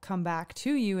will come back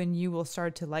to you, and you will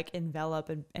start to like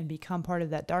envelop and become part of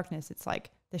that darkness. It's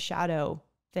like the shadow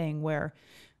thing, where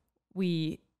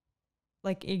we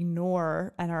like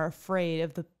ignore and are afraid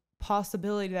of the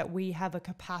possibility that we have a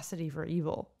capacity for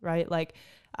evil, right? Like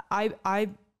I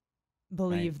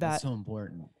believe that's so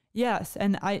important. Yes.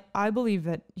 And I believe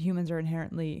that humans are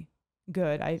inherently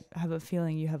good. I have a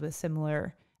feeling you have a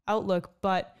similar outlook,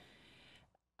 but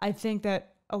I think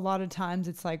that a lot of times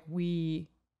it's like we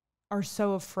are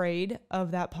so afraid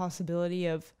of that possibility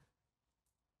of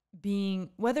being,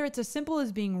 whether it's as simple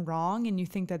as being wrong and you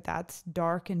think that that's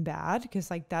dark and bad,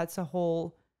 because like that's a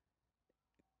whole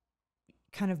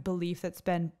kind of belief that's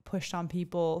been pushed on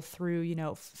people through,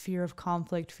 fear of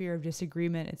conflict, fear of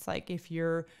disagreement. It's like, if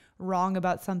you're wrong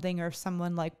about something, or if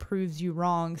someone like proves you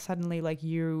wrong, suddenly like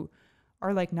you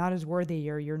are like not as worthy,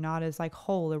 or you're not as like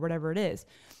whole, or whatever it is.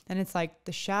 And it's like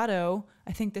the shadow,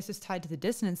 I think this is tied to the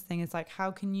dissonance thing. It's like,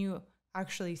 how can you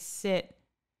actually sit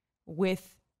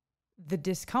with the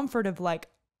discomfort of like,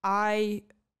 I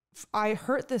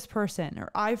hurt this person,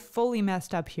 or I fully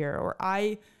messed up here, or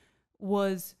I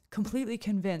was completely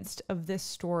convinced of this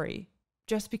story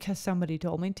just because somebody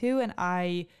told me to. And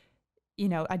I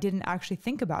didn't actually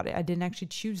think about it. I didn't actually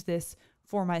choose this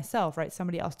for myself, right?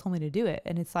 Somebody else told me to do it.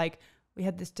 And it's like, we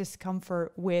had this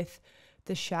discomfort with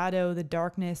the shadow, the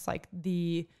darkness, like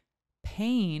the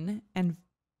pain. And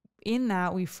in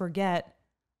that, we forget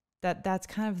that that's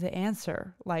kind of the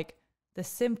answer. Like the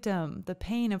symptom, the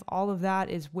pain of all of that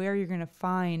is where you're going to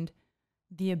find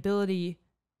the ability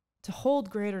to hold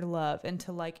greater love and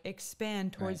to like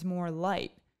expand towards more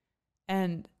light.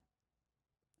 And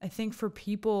I think for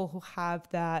people who have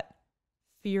that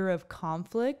fear of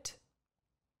conflict,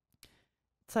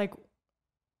 it's like,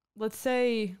 let's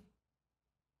say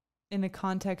in the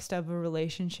context of a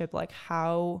relationship, like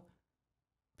how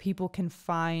people can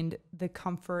find the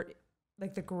comfort,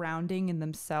 like the grounding in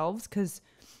themselves. Because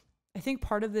I think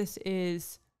part of this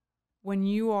is when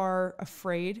you are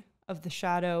afraid of the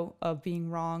shadow of being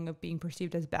wrong, of being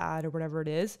perceived as bad, or whatever it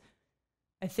is,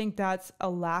 I think that's a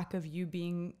lack of you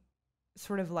being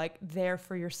sort of like there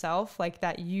for yourself, like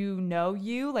that,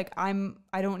 like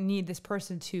I don't need this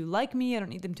person to like me. I don't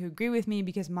need them to agree with me,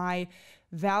 because my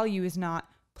value is not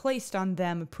placed on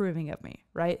them approving of me,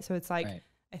 right? So it's like,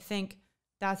 I think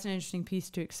that's an interesting piece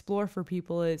to explore for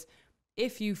people, is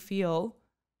if you feel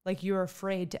like you're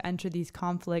afraid to enter these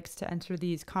conflicts, to enter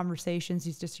these conversations,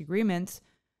 these disagreements,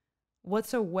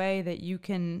 what's a way that you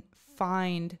can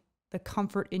find the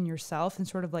comfort in yourself and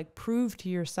sort of like prove to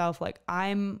yourself, like,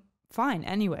 I'm fine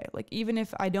anyway. Like, even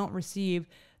if I don't receive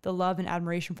the love and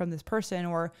admiration from this person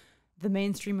or the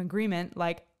mainstream agreement,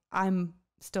 like I'm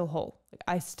still whole. Like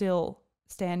I still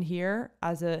stand here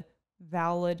as a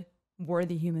valid,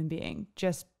 worthy human being.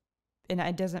 And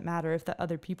it doesn't matter if the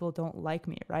other people don't like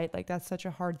me, right? Like that's such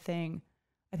a hard thing,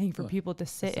 I think, for people to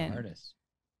sit in.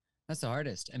 That's the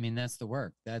hardest. I mean, that's the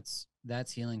work. That's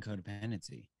healing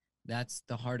codependency. That's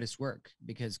the hardest work,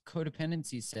 because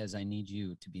codependency says I need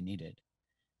you to be needed.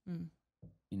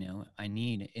 You know, I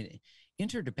need it.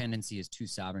 Interdependency is two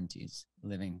sovereignties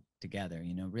living together.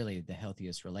 You know, really the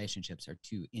healthiest relationships are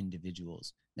two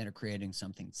individuals that are creating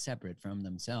something separate from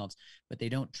themselves, but they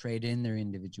don't trade in their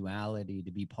individuality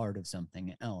to be part of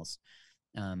something else.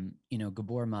 You know,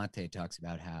 Gabor Mate talks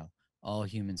about how all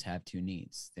humans have two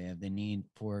needs. They have the need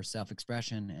for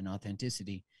self-expression and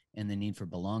authenticity, and the need for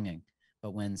belonging.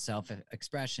 But when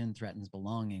self-expression threatens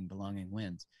belonging, belonging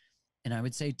wins. And I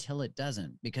would say till it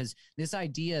doesn't, because this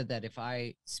idea that if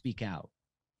I speak out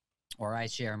or I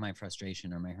share my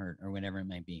frustration or my hurt or whatever it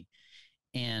might be,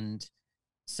 and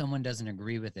someone doesn't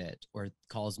agree with it or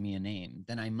calls me a name,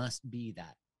 then I must be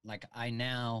that. Like I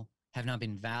now have not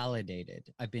been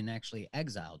validated. I've been actually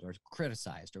exiled or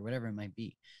criticized or whatever it might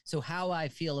be. So how I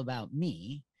feel about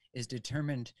me is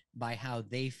determined by how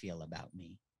they feel about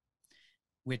me,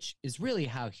 which is really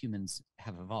how humans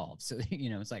have evolved. So,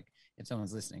 you know, it's like if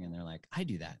someone's listening and they're like, I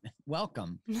do that,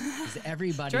 welcome. Because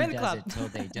everybody does it till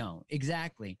they don't.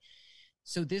 Exactly.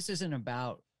 So this isn't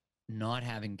about not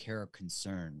having care or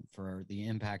concern for the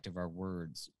impact of our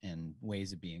words and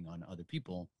ways of being on other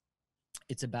people.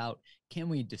 It's about, can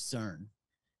we discern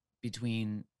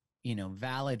between, you know,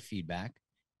 valid feedback,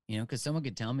 you know, because someone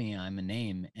could tell me I'm a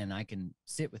name and I can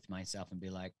sit with myself and be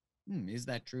like, is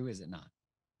that true? Is it not?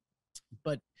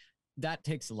 But that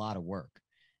takes a lot of work.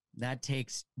 That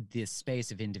takes this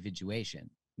space of individuation.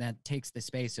 That takes the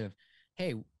space of,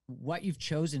 hey, what you've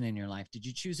chosen in your life, did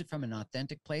you choose it from an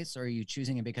authentic place, or are you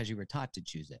choosing it because you were taught to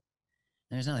choose it?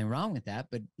 And there's nothing wrong with that,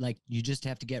 but like, you just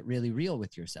have to get really real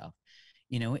with yourself.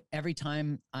 You know, every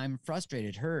time I'm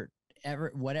frustrated, hurt,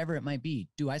 whatever it might be,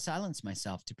 do I silence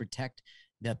myself to protect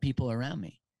the people around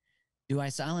me? Do I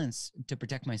silence to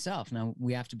protect myself? Now,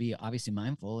 we have to be obviously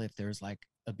mindful if there's like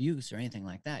abuse or anything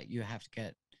like that. You have to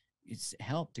get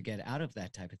help to get out of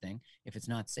that type of thing if it's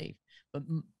not safe. But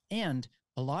and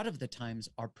a lot of the times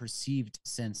our perceived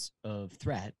sense of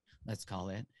threat, let's call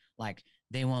it, like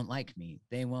they won't like me,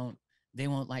 they won't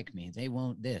like me, they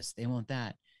won't this, they won't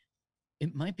that.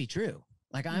 It might be true.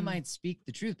 Like I might speak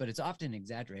the truth, but it's often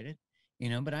exaggerated, you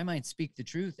know, but I might speak the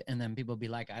truth and then people be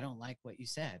like, I don't like what you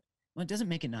said. Well, it doesn't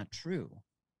make it not true,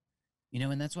 you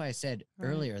know, and that's why I said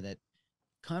earlier that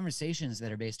conversations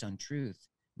that are based on truth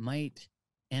might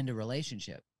end a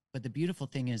relationship. But the beautiful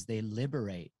thing is they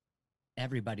liberate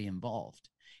everybody involved.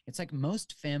 It's like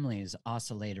most families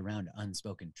oscillate around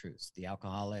unspoken truths, the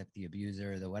alcoholic, the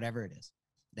abuser, the whatever it is,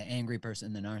 the angry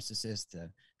person, the narcissist,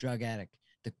 the drug addict,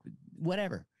 the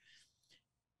whatever.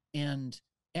 And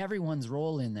everyone's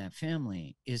role in that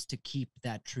family is to keep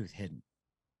that truth hidden.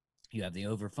 You have the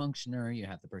overfunctioner, you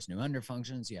have the person who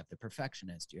underfunctions, you have the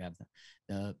perfectionist, you have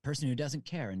the person who doesn't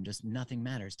care and just nothing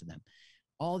matters to them.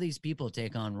 All these people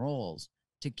take on roles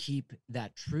to keep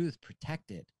that truth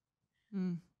protected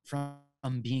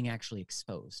from being actually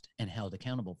exposed and held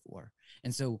accountable for.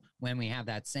 And so when we have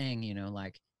that saying, you know,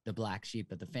 like the black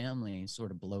sheep of the family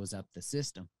sort of blows up the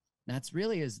system, that's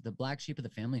really as the black sheep of the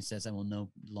family says, I will no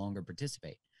longer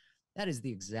participate. That is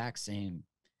the exact same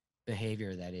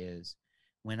behavior that is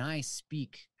when I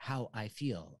speak how I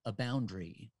feel, a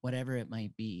boundary, whatever it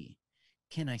might be.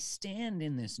 Can I stand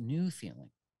in this new feeling,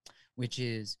 which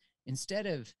is instead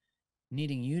of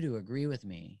needing you to agree with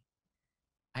me,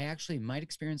 I actually might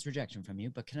experience rejection from you,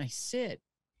 but can I sit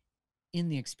in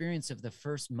the experience of the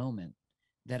first moment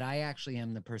that I actually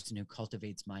am the person who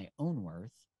cultivates my own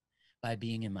worth by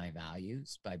being in my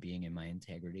values, by being in my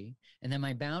integrity. And then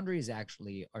my boundaries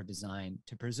actually are designed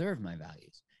to preserve my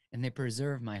values and they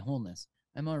preserve my wholeness.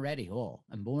 I'm already whole.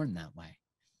 I'm born that way.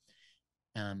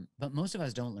 But most of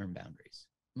us don't learn boundaries.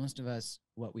 Most of us,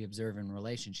 what we observe in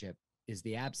relationship is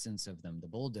the absence of them, the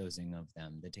bulldozing of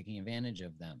them, the taking advantage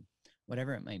of them,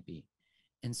 whatever it might be.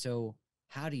 And so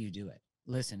how do you do it?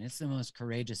 Listen, it's the most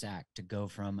courageous act to go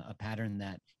from a pattern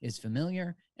that is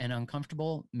familiar and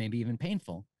uncomfortable, maybe even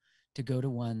painful, to go to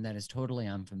one that is totally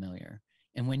unfamiliar.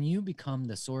 And when you become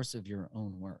the source of your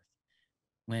own worth,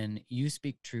 when you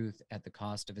speak truth at the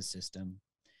cost of a system,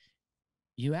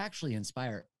 you actually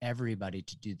inspire everybody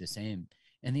to do the same.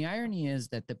 And the irony is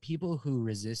that the people who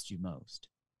resist you most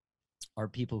are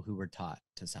people who were taught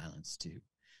to silence too.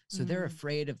 So they're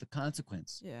afraid of the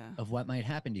consequence of what might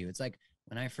happen to you. It's like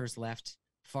when I first left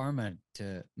pharma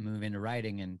to move into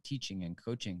writing and teaching and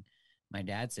coaching, my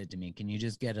dad said to me, can you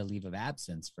just get a leave of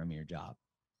absence from your job?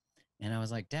 And I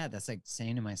was like, Dad, that's like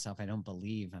saying to myself, I don't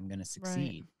believe I'm going to Right.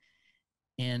 succeed.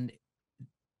 And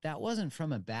that wasn't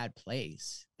from a bad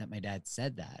place that my dad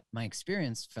said that. My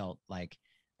experience felt like,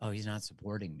 oh, he's not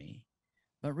supporting me.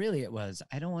 But really it was,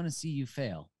 I don't want to see you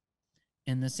fail.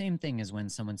 And the same thing is when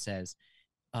someone says,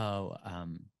 oh,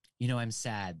 I'm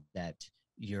sad that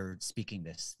you're speaking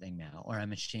this thing now, or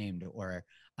I'm ashamed, or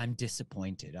I'm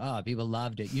disappointed. Oh, people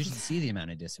loved it. You should see the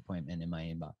amount of disappointment in my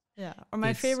inbox. Yeah. Or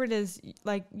my It's favorite is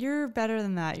like, you're better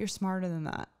than that. You're smarter than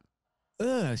that.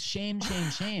 shame, shame,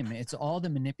 shame. It's all the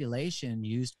manipulation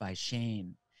used by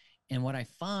shame. And what I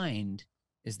find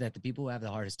is that the people who have the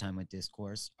hardest time with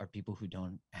discourse are people who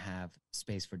don't have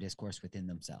space for discourse within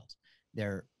themselves.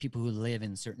 They're people who live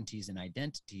in certainties and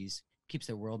identities, keeps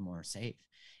their world more safe.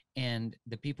 And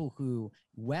the people who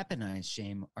weaponize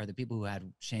shame are the people who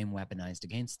had shame weaponized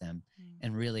against them.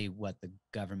 And really what the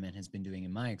government has been doing,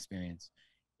 in my experience,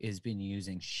 is been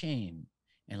using shame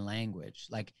and language.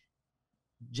 Like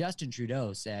Justin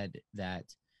Trudeau said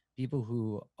that people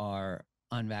who are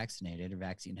unvaccinated or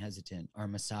vaccine hesitant are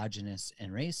misogynists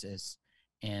and racist.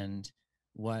 And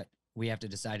what we have to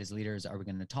decide as leaders, are we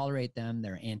going to tolerate them?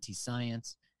 They're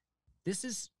anti-science. This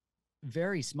is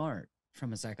very smart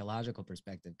from a psychological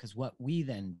perspective, because what we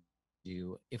then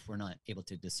do, if we're not able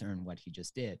to discern what he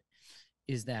just did,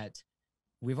 is that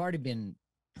we've already been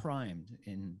primed.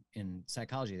 In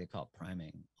psychology they call it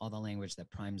priming. All the language that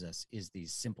primes us is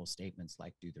these simple statements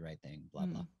like do the right thing, blah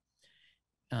blah.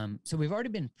 So we've already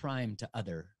been primed to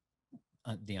other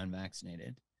the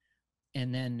unvaccinated.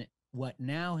 And then what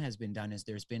now has been done is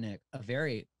there's been a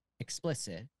very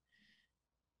explicit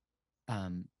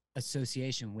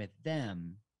association with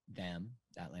them,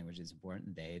 that language is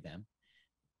important, they, them,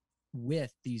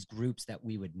 with these groups that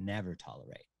we would never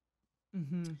tolerate.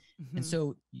 And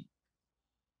so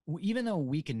even though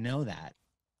we can know that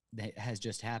has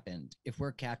just happened, if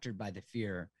we're captured by the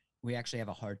fear, we actually have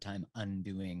a hard time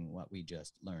undoing what we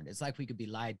just learned. It's like we could be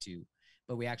lied to,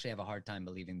 but we actually have a hard time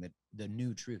believing that the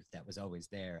new truth that was always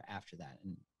there after that.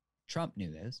 And Trump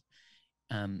knew this.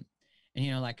 And,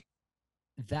 like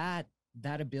that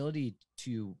ability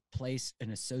to place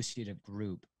an associative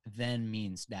group then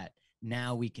means that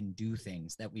now we can do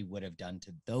things that we would have done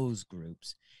to those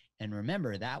groups. And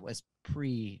remember, that was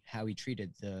pre how he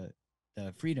treated the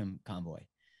Freedom Convoy.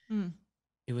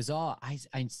 It was all,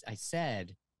 I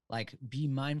said, like, be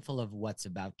mindful of what's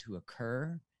about to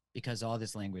occur, because all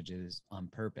this language is on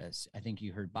purpose. I think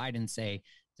you heard Biden say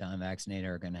the unvaccinated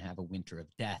are going to have a winter of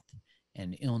death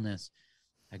and illness.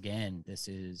 Again, this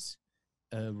is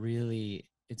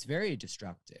it's very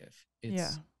destructive.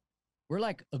 We're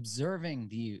like observing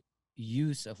the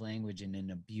use of language in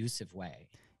an abusive way.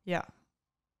 Yeah.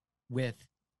 With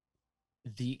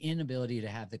the inability to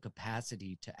have the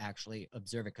capacity to actually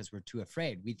observe it because we're too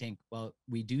afraid. We think, well,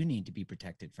 we do need to be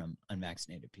protected from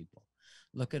unvaccinated people.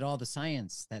 Look at all the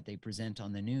science that they present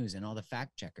on the news and all the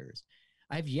fact checkers.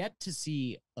 I've yet to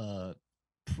see a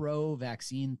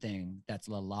pro-vaccine thing that's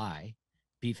a lie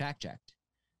be fact checked.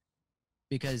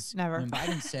 Because Never. When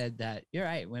Biden said that, you're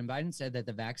right, when Biden said that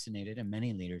the vaccinated, and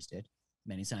many leaders did,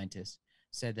 many scientists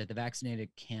said that the vaccinated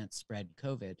can't spread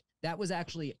COVID, that was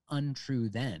actually untrue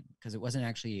then, because it wasn't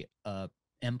actually a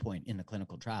endpoint in the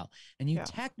clinical trial. And you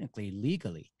technically,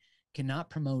 legally, cannot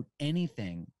promote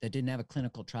anything that didn't have a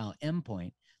clinical trial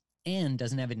endpoint and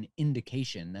doesn't have an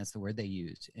indication, that's the word they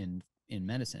use in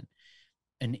medicine,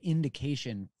 an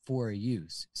indication for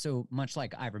use. So much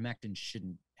like ivermectin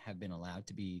shouldn't have been allowed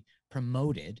to be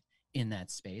promoted in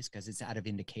that space because it's out of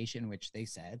indication, which they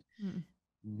said,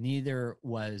 neither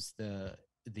was the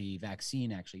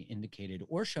vaccine actually indicated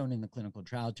or shown in the clinical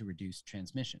trial to reduce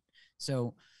transmission.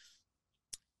 So,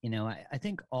 I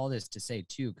think all this to say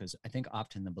too, because I think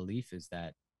often the belief is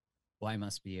that, well, I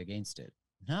must be against it.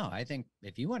 No, I think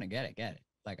if you want to get it, get it.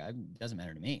 Like, it doesn't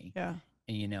matter to me. Yeah.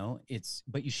 And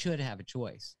but you should have a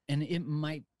choice. And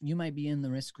you might be in the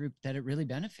risk group that it really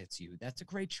benefits you. That's a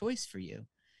great choice for you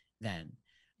then.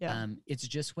 Yeah. It's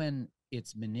just when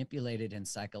it's manipulated and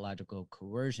psychological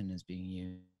coercion is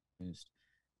being used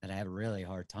that I have a really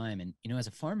hard time. And, as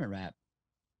a pharma rep,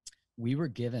 we were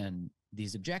given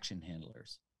these objection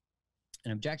handlers.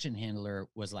 An objection handler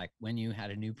was like when you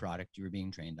had a new product you were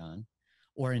being trained on,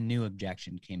 or a new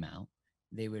objection came out,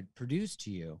 they would produce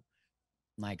to you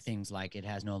like things like it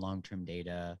has no long-term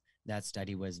data, that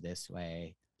study was this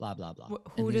way, blah, blah, blah.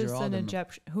 Who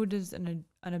does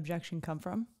an objection come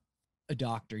from? A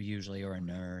doctor usually, or a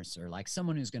nurse, or like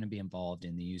someone who's going to be involved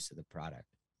in the use of the product.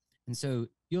 And so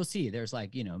you'll see there's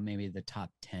like, maybe the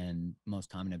top 10 most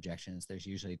common objections. There's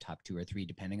usually top 2 or 3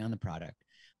 depending on the product.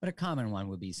 But a common one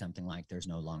would be something like there's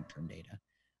no long-term data.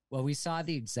 Well, we saw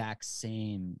the exact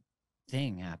same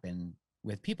thing happen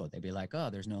with people. They'd be like, oh,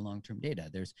 there's no long-term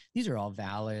data. These are all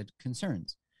valid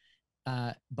concerns.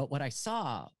 But what I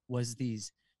saw was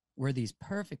these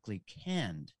perfectly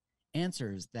canned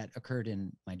answers that occurred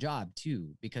in my job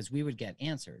too, because we would get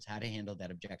answers, how to handle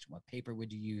that objection. What paper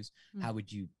would you use? How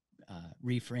would you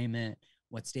reframe it?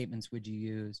 What statements would you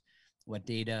use? What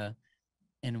data?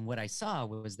 And what I saw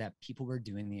was that people were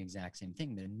doing the exact same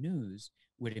thing. The news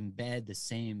would embed the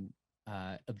same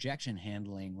objection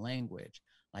handling language.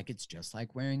 Like, it's just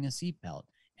like wearing a seatbelt.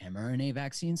 mRNA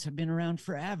vaccines have been around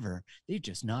forever. They've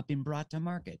just not been brought to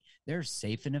market. They're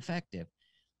safe and effective.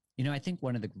 You know, I think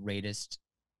one of the greatest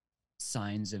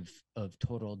signs of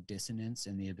total dissonance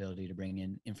in the ability to bring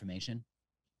in information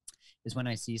is when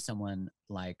I see someone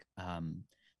like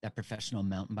that professional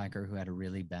mountain biker who had a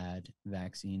really bad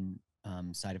vaccine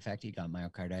side effect. He got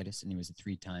myocarditis, and he was a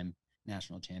 3-time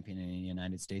national champion in the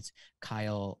United States.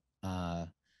 Kyle,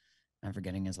 I'm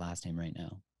forgetting his last name right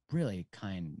now. Really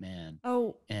kind man.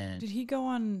 Oh, and did he go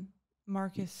on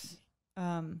Marcus?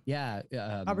 Yeah,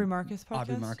 Aubrey Marcus podcast.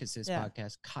 Aubrey Marcus's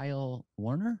podcast. Kyle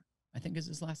Warner, I think is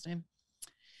his last name.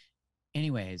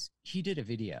 Anyways, he did a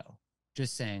video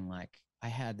just saying, like, I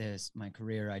had this, my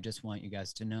career, I just want you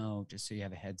guys to know, just so you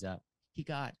have a heads up. He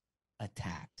got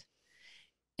attacked.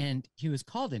 And he was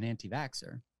called an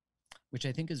anti-vaxxer, which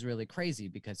I think is really crazy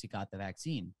because he got the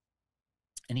vaccine.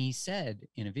 And he said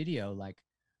in a video, like,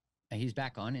 he's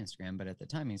back on Instagram, but at the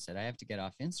time he said, I have to get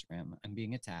off Instagram. I'm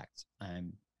being attacked.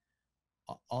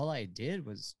 All I did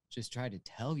was just try to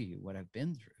tell you what I've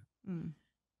been through.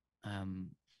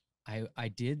 I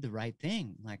did the right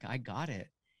thing. Like, I got it.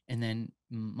 And then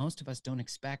most of us don't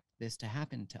expect this to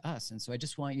happen to us. And so I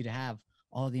just want you to have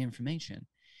all the information.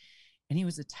 And he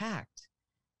was attacked.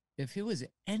 If it was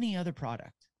any other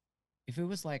product, if it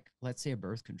was like, let's say, a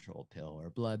birth control pill or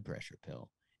a blood pressure pill,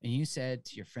 and you said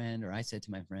to your friend, or I said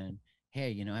to my friend,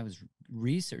 hey, you know, I was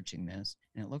researching this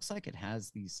and it looks like it has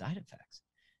these side effects.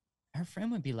 Our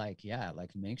friend would be like, yeah,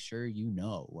 like, make sure you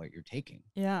know what you're taking.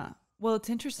 Yeah. Well, it's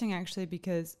interesting actually,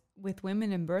 because with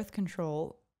women in birth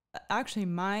control, actually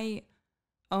my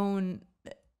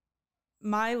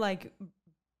like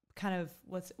kind of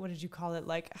what did you call it?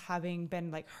 Like, having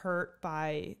been like hurt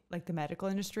by like the medical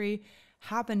industry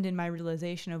happened in my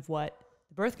realization of what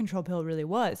the birth control pill really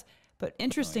was. But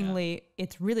interestingly,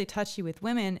 it's really touchy with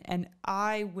women. And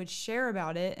I would share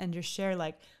about it and just share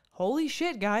like, holy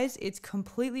shit, guys, it's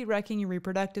completely wrecking your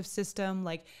reproductive system.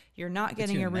 Like, you're not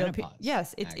getting a real,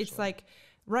 yes, it's like,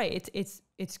 right. It's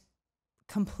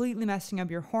completely messing up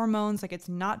your hormones. Like, it's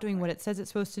not doing what it says it's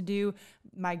supposed to do.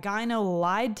 My gyno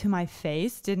lied to my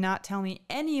face, did not tell me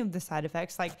any of the side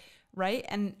effects. Like, right.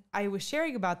 And I was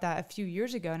sharing about that a few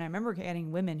years ago. And I remember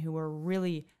getting women who were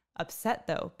really upset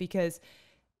though, because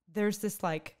there's this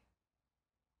like,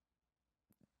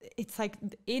 it's like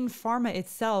in pharma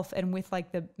itself and with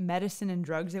like the medicine and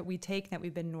drugs that we take that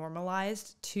we've been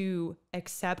normalized to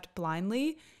accept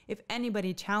blindly. If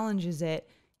anybody challenges it,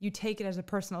 you take it as a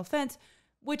personal offense,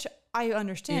 which I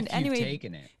understand. If you've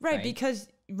taken it. Right. Because,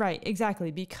 right,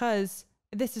 exactly. Because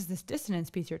this is this dissonance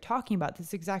piece you're talking about. This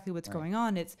is exactly what's going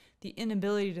on. It's the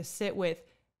inability to sit with,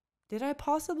 did I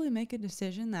possibly make a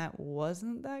decision that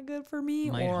wasn't that good for me?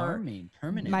 Might harm me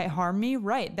permanently. Might harm me.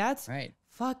 Right. That's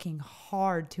fucking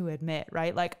hard to admit,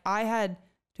 right? Like, I had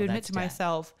to admit to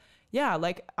myself, yeah,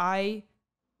 like I,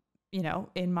 you know,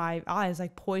 in my eyes,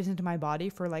 like poisoned my body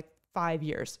for like 5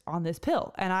 years on this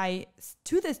pill. And I,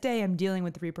 to this day, I'm dealing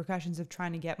with the repercussions of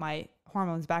trying to get my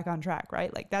hormones back on track,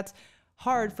 right? Like, that's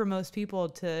hard for most people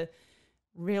to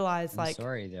realize. I'm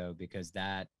sorry though, because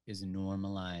that is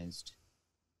normalized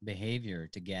behavior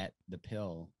to get the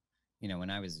pill. You know,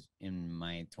 when I was in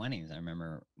my 20s, I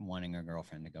remember wanting a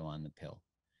girlfriend to go on the pill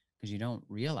because you don't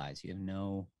realize, you have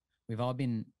no, we've all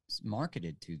been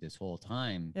marketed to this whole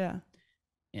time. Yeah.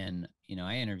 And, you know,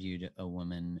 I interviewed a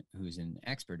woman who's an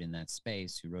expert in that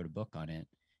space who wrote a book on it.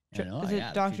 And, is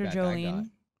it Dr. Jolene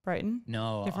Brighton?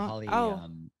 No, different? Holly,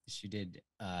 she did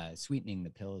Sweetening the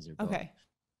Pill as her book. Okay.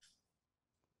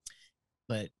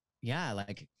 But yeah,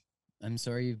 like, I'm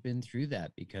sorry you've been through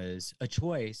that, because a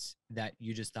choice that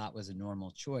you just thought was a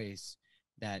normal choice,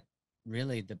 that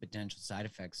really the potential side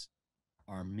effects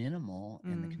are minimal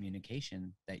in the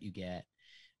communication that you get.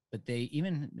 But they,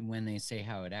 even when they say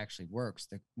how it actually works,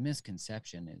 the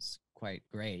misconception is quite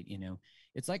great. You know,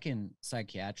 it's like in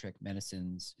psychiatric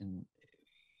medicines, and,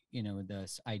 you know,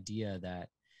 this idea that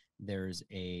there's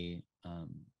a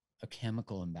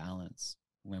chemical imbalance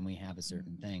when we have a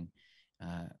certain thing.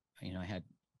 You know, I had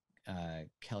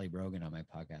Kelly Brogan on my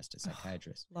podcast, a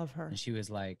psychiatrist. Love her. And she was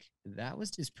like, that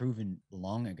was disproven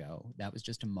long ago. That was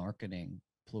just a marketing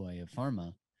ploy of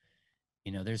pharma.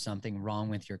 there's something wrong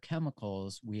with your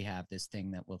chemicals. We have this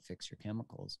thing that will fix your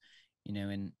chemicals,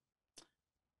 and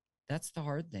that's the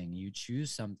hard thing. You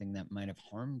choose something that might have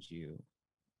harmed you.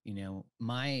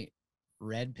 My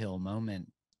red pill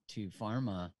moment to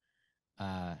pharma,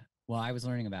 well, I was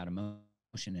learning about emotion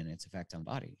and its effect on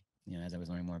body, as I was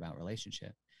learning more about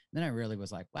relationship. Then I really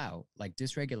was like, wow, like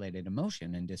dysregulated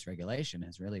emotion and dysregulation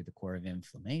is really the core of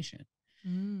inflammation.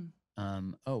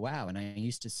 Oh, wow. And I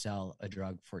used to sell a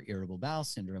drug for irritable bowel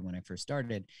syndrome when I first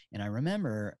started. And I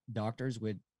remember doctors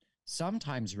would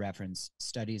sometimes reference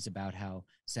studies about how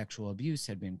sexual abuse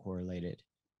had been correlated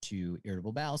to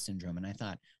irritable bowel syndrome. And I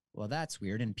thought, well, that's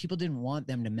weird. And people didn't want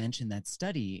them to mention that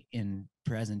study in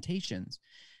presentations.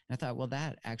 And I thought, well,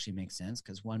 that actually makes sense,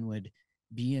 because one would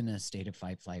be in a state of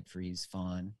fight, flight, freeze,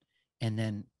 fawn, and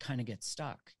then kind of get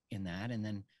stuck in that. And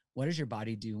then what does your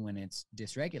body do when it's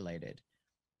dysregulated?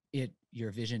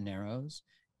 Your vision narrows,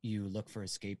 you look for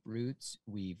escape routes,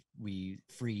 we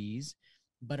freeze,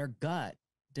 but our gut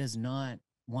does not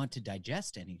want to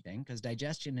digest anything, because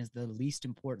digestion is the least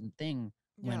important thing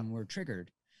when we're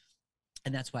triggered.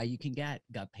 And that's why you can get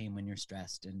gut pain when you're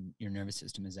stressed and your nervous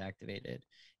system is activated,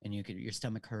 and your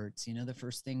stomach hurts. The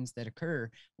first things that occur,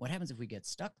 what happens if we get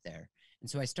stuck there? And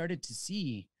so I started to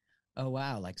see, oh,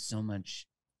 wow, like so much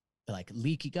like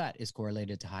leaky gut is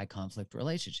correlated to high conflict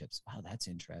relationships. Wow, that's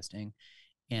interesting.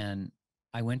 And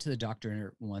I went to the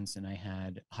doctor once and I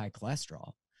had high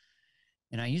cholesterol.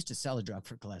 And I used to sell a drug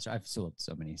for cholesterol. I've sold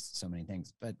so many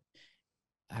things, but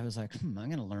I was like, I'm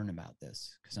going to learn about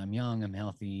this because I'm young, I'm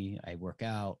healthy, I work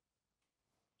out.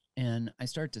 And I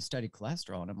started to study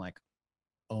cholesterol and I'm like,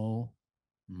 oh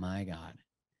my God,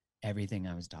 everything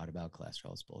I was taught about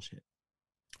cholesterol is bullshit,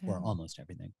 or almost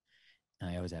everything.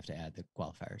 I always have to add the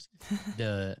qualifiers.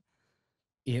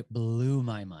 It blew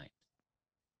my mind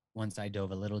once I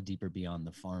dove a little deeper beyond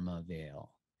the pharma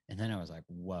veil. And then I was like,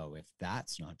 whoa, if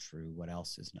that's not true, what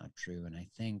else is not true? And I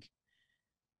think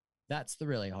that's the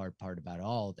really hard part about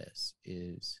all this,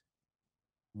 is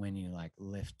when you like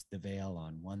lift the veil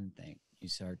on one thing, you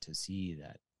start to see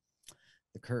that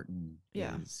the curtain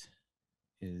is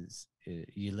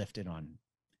you lift it on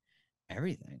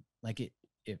everything. Like it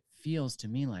feels to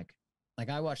me like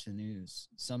I watch the news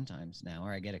sometimes now,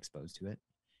 or I get exposed to it,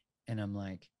 and I'm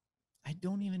like, I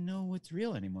don't even know what's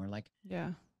real anymore. Like,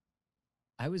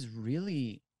 I was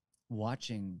really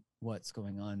watching what's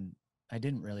going on. I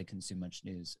didn't really consume much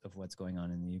news of what's going on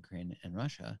in the Ukraine and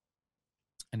Russia.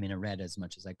 I mean, I read as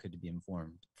much as I could to be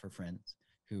informed for friends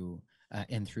who,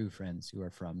 and through friends who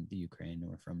are from the Ukraine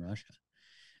or from Russia.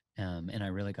 And I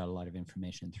really got a lot of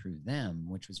information through them,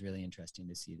 which was really interesting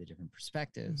to see the different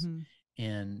perspectives.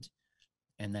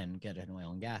 And then get an oil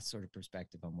and gas sort of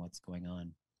perspective on what's going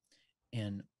on.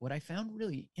 And what I found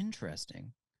really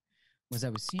interesting was I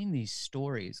was seeing these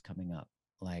stories coming up,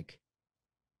 like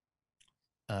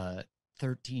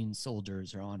 13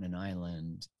 soldiers are on an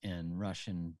island and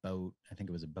Russian boat, I think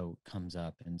it was a boat, comes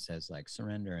up and says like,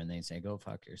 surrender. And they say, go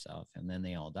fuck yourself. And then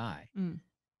they all die. And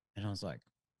I was like,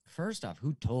 first off,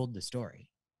 who told the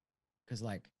story? Because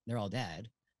like they're all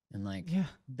dead. And like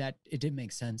that, it didn't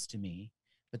make sense to me.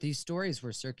 But these stories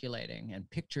were circulating, and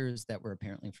pictures that were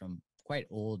apparently from quite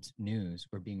old news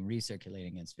were being recirculated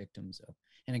against victims of.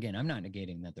 And again, I'm not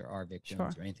negating that there are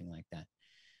victims or anything like that.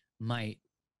 My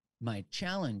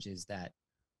challenge is that,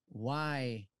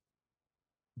 why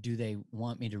do they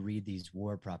want me to read these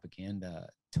war propaganda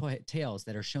tales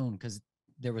that are shown? Because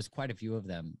there was quite a few of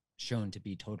them shown to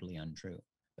be totally untrue,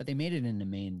 but they made it into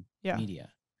main media.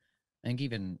 I think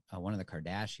even one of the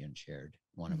Kardashians shared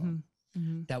one of them.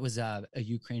 That was a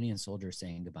Ukrainian soldier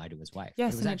saying goodbye to his wife.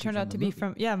 Yes, and it turned out to be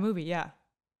from movie.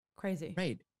 Crazy.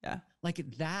 Right. Yeah. Like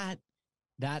that.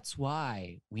 That's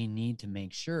why we need to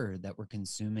make sure that we're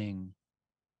consuming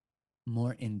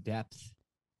more in-depth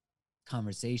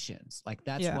conversations. Like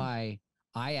that's why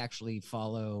I actually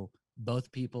follow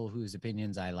both people whose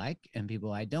opinions I like and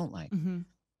people I don't like.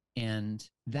 And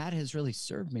that has really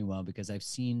served me well, because I've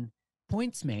seen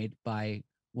points made by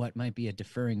what might be a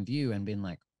differing view and been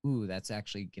like, ooh, that's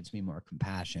actually gives me more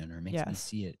compassion or makes me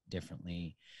see it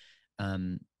differently.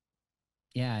 And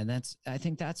I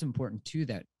think that's important too,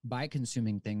 that by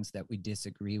consuming things that we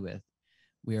disagree with,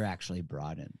 we're actually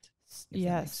broadened.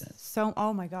 Yes. So,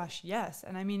 oh my gosh. Yes.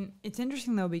 And I mean, it's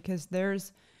interesting though, because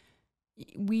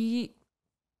we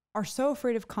are so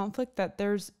afraid of conflict that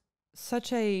there's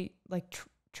such a like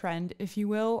trend, if you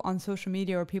will, on social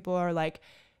media where people are like,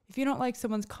 if you don't like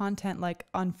someone's content, like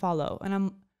unfollow.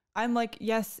 And I'm like,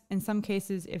 yes, in some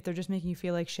cases, if they're just making you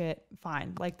feel like shit,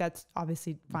 fine. Like that's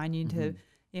obviously fine. You need to,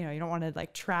 you don't want to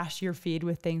like trash your feed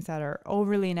with things that are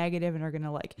overly negative and are going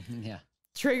to like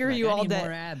trigger like, you I all need day.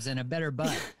 more abs and a better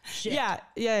butt. Shit. Yeah.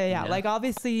 You know? Like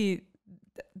obviously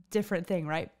different thing,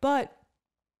 right? But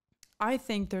I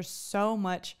think there's so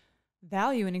much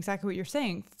value in exactly what you're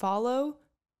saying. Follow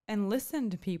and listen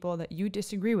to people that you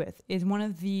disagree with is one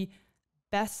of the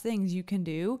best things you can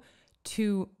do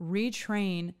to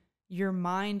retrain your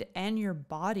mind and your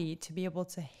body to be able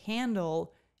to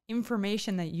handle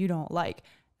information that you don't like.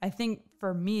 I think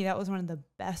for me, that was one of the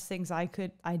best things I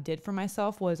did for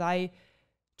myself was I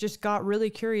just got really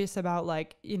curious about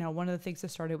like, you know, one of the things that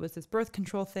started was this birth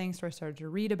control thing. So I started to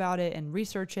read about it and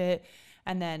research it.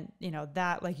 And then, you know,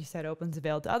 that, like you said, opens the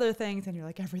veil to other things and you're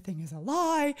like, everything is a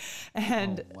lie.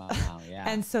 And, oh, wow. Yeah.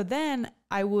 and so then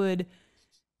I would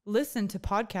listen to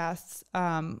podcasts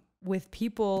with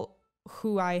people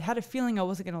who I had a feeling I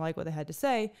wasn't going to like what they had to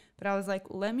say, but I was like,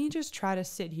 let me just try to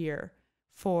sit here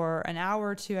for an hour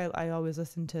or two. I always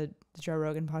listen to the Joe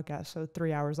Rogan podcast, so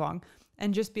 3 hours long,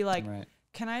 and just be like, right.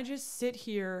 Can I just sit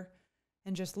here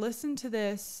and just listen to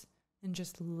this and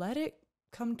just let it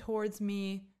come towards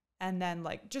me and then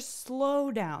like just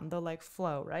slow down the like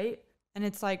flow, right? And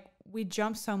it's like we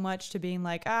jump so much to being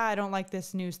like, I don't like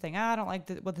this news thing. I don't like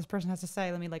what this person has to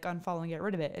say. Let me like unfollow and get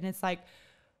rid of it. And it's like,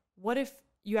 what if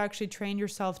you actually train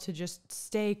yourself to just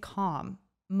stay calm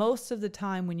most of the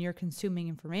time when you're consuming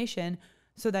information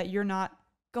so that you're not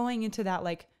going into that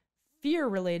like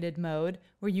fear-related mode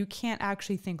where you can't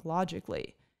actually think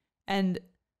logically. And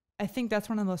I think that's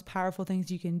one of the most powerful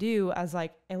things you can do as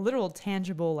like a literal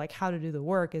tangible, like how to do the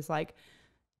work is like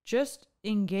just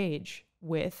engage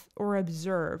with or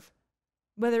observe,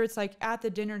 whether it's like at the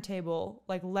dinner table,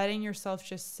 like letting yourself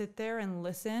just sit there and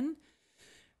listen,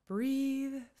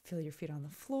 breathe, feel your feet on the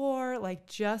floor, like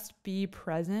just be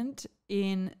present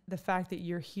in the fact that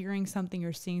you're hearing something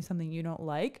or seeing something you don't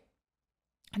like.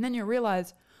 And then you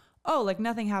realize, oh, like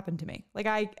nothing happened to me. Like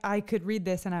I could read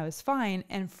this and I was fine.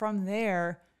 And from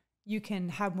there, you can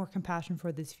have more compassion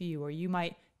for this view, or you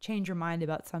might change your mind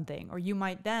about something, or you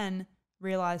might then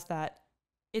realize that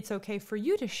it's okay for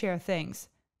you to share things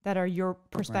that are your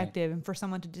perspective, right, and for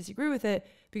someone to disagree with it,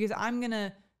 because I'm going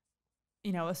to,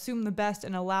 you know, assume the best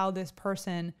and allow this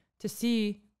person to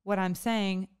see what I'm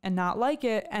saying and not like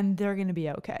it, and they're going to be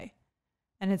okay.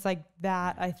 And it's like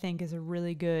that, I think, is a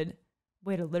really good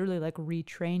way to literally like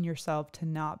retrain yourself to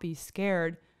not be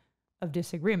scared of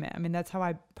disagreement. I mean, that's how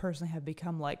I personally have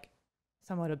become like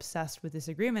somewhat obsessed with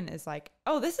disagreement, is like,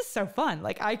 oh, this is so fun.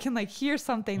 Like I can like hear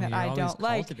something that I don't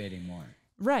like. Cultivating more.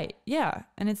 Right. Yeah.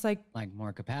 And it's like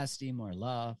more capacity, more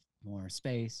love, more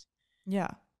space. Yeah.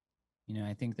 You know,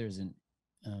 I think there's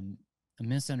a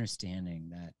misunderstanding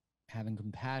that having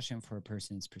compassion for a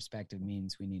person's perspective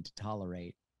means we need to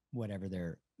tolerate whatever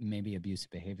their maybe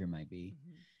abusive behavior might be.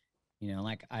 Mm-hmm. You know,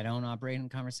 like I don't operate in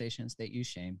conversations that use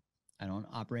shame. I don't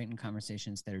operate in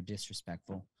conversations that are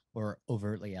disrespectful or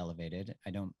overtly elevated.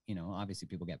 I don't, you know, obviously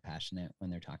people get passionate when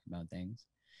they're talking about things.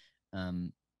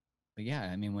 But yeah,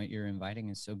 I mean, what you're inviting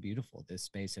is so beautiful. This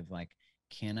space of like,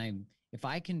 if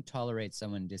I can tolerate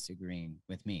someone disagreeing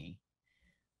with me,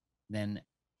 then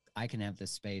I can have the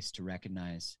space to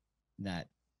recognize that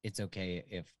it's okay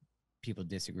if people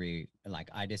disagree. Like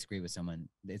I disagree with someone,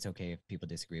 it's okay if people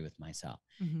disagree with myself.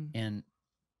 Mm-hmm. And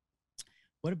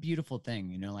what a beautiful thing,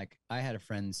 you know, like I had a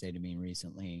friend say to me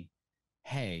recently,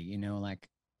 hey, you know, like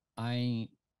I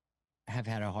have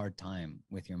had a hard time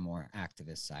with your more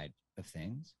activist side of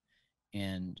things.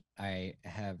 And I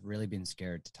have really been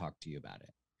scared to talk to you about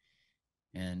it.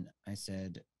 And I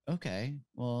said, okay,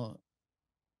 well,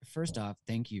 first off,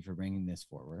 thank you for bringing this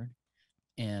forward.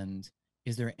 And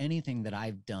is there anything that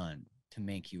I've done to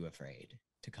make you afraid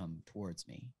to come towards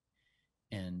me?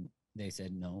 And they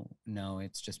said, no,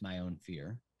 it's just my own fear.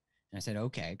 And I said,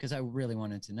 okay, because I really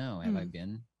wanted to know, have I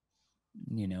been,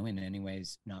 you know, in any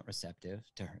ways not receptive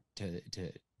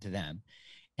to them?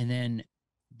 And then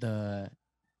the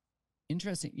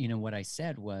interesting, you know, what I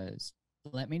said was,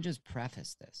 let me just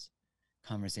preface this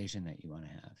conversation that you want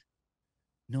to have.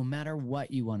 No matter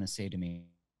what you want to say to me,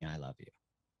 I love you.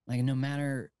 Like, no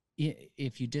matter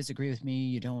if you disagree with me,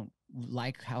 you don't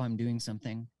like how I'm doing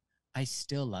something, I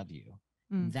still love you.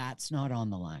 That's not on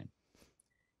the line.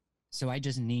 So I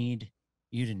just need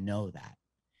you to know that.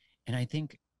 And I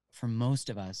think for most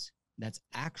of us, that's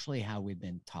actually how we've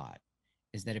been taught,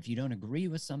 is that if you don't agree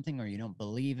with something, or you don't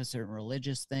believe a certain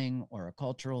religious thing or a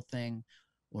cultural thing,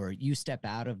 or you step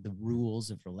out of the rules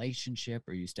of relationship,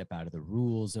 or you step out of the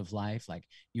rules of life, like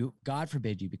you, God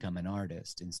forbid you become an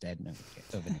artist instead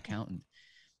of an accountant.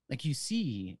 Like you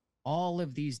see all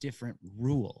of these different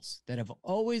rules that have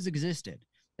always existed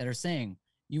that are saying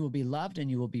you will be loved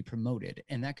and you will be promoted.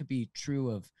 And that could be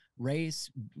true of race,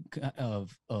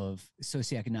 of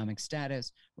socioeconomic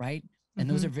status, right? And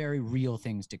those are very real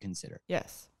things to consider.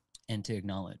 Yes. And to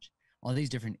acknowledge all these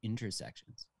different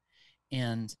intersections.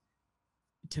 And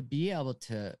to be able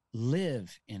to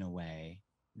live in a way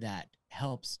that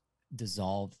helps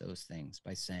dissolve those things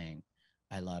by saying,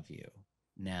 I love you.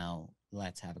 Now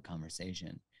let's have a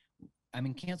conversation. I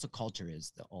mean, cancel culture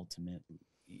is the ultimate,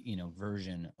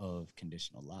 version of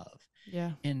conditional love.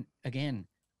 Yeah. And again,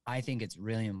 I think it's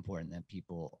really important that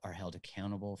people are held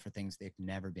accountable for things they've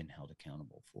never been held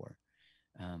accountable for.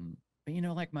 But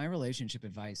like my relationship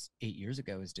advice 8 years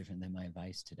ago is different than my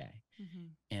advice today.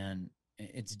 And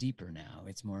it's deeper now.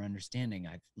 It's more understanding.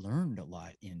 I've learned a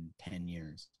lot in 10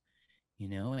 years,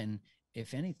 and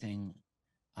if anything,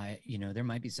 there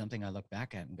might be something I look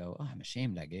back at and go, oh, I'm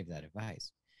ashamed I gave that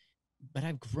advice. But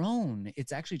I've grown.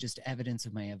 It's actually just evidence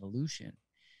of my evolution.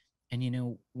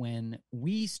 And, when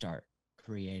we start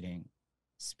creating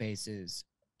spaces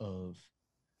of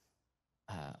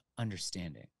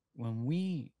understanding, when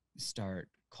we start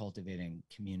cultivating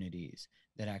communities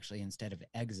that actually, instead of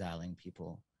exiling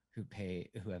people who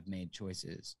have made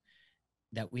choices,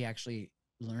 that we actually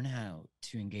learn how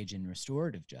to engage in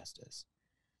restorative justice.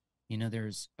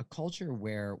 There's a culture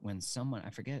where when someone, I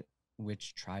forget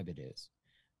which tribe it is,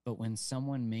 but when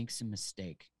someone makes a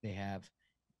mistake, they have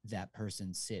that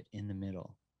person sit in the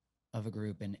middle of a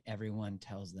group and everyone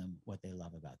tells them what they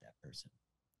love about that person.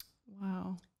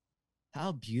 Wow.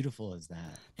 How beautiful is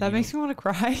that? That makes me want to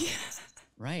cry.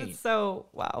 Right. It's so,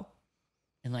 wow.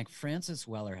 And like Francis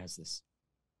Weller has this,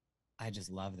 I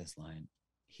just love this line.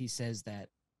 He says that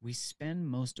we spend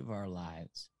most of our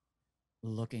lives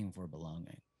looking for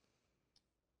belonging.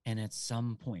 And at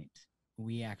some point,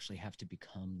 we actually have to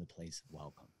become the place of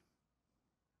welcome.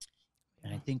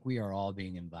 And I think we are all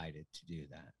being invited to do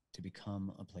that, to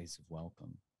become a place of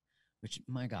welcome, which,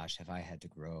 my gosh, have I had to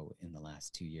grow in the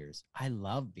last 2 years. I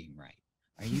love being right.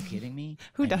 Are you kidding me?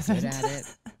 Who doesn't? I'm good at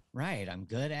it. Right. I'm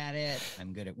good at it.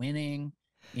 I'm good at winning.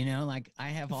 I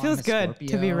have it all feels good Scorpio.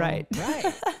 to be right.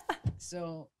 Right.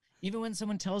 So even when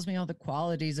someone tells me all the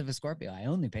qualities of a Scorpio, I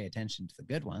only pay attention to the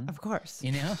good ones. Of course.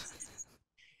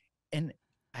 And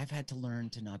I've had to learn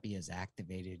to not be as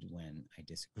activated when I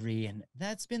disagree. And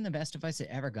that's been the best advice I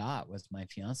ever got. Was my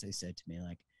fiance said to me,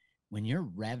 like, when you're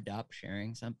revved up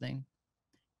sharing something,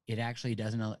 it actually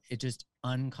doesn't, it just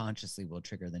unconsciously will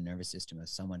trigger the nervous system of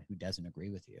someone who doesn't agree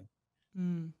with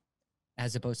you.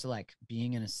 As opposed to like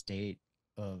being in a state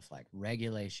of like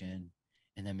regulation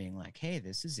and then being like, hey,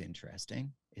 this is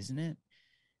interesting, isn't it?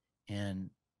 And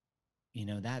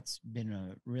that's been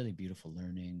a really beautiful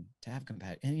learning to have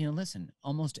compassion. And, listen,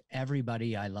 almost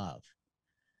everybody I love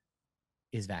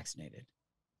is vaccinated.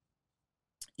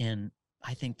 And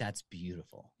I think that's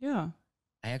beautiful. Yeah.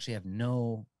 I actually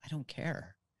I don't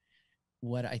care.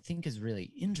 What I think is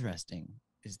really interesting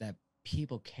is that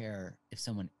people care if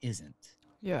someone isn't.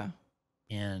 Yeah.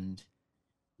 And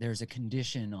there's a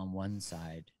condition on one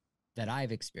side that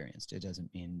I've experienced. It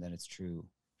doesn't mean that it's true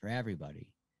for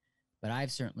everybody. But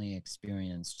I've certainly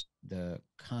experienced the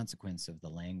consequence of the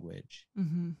language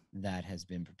that has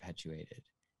been perpetuated.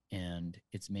 And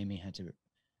it's made me have to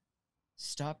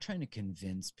stop trying to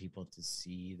convince people to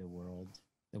see the world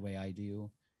the way I do,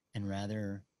 and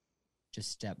rather just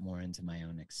step more into my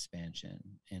own expansion.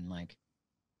 And like,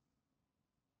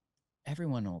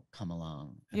 everyone will come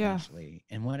along eventually.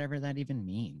 And whatever that even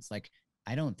means. Like,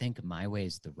 I don't think my way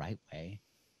is the right way.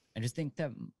 I just think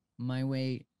that my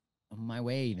way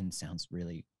even sounds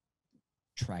really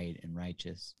trite and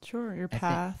righteous. Sure, your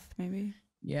path, maybe.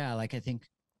 Yeah, like I think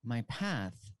my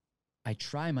path, I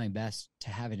try my best to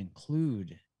have it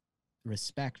include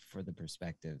respect for the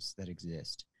perspectives that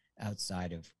exist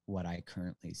outside of what I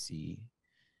currently see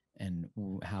and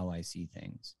how I see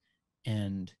things.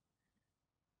 And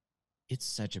it's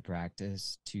such a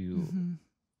practice to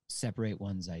separate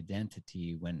one's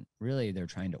identity when really they're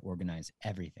trying to organize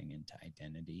everything into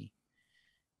identity.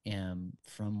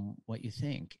 From what you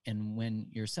think. And when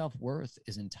your self-worth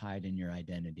isn't tied in your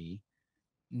identity,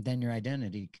 then your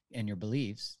identity and your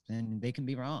beliefs, then they can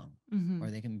be wrong, or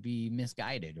they can be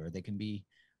misguided, or they can be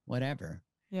whatever.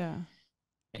 Yeah.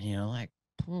 And like,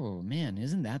 oh man,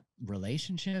 isn't that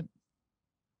relationship?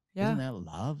 Yeah. Isn't that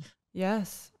love?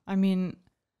 Yes. I mean,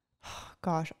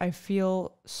 gosh, I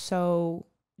feel so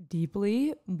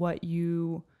deeply what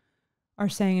you are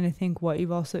saying, and I think what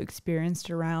you've also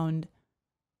experienced around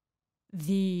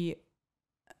the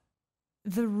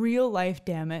real life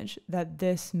damage that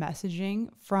this messaging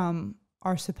from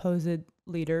our supposed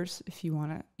leaders, if you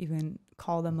want to even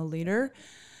call them a leader,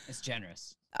 it's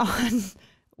generous,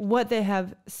 what they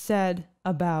have said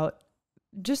about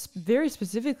just very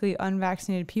specifically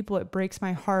unvaccinated people, it breaks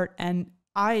my heart. And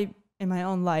I, in my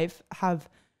own life, have,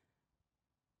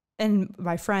 and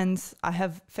my friends, I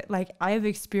have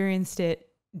experienced it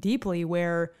deeply,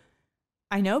 where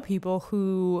I know people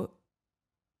who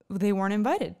they weren't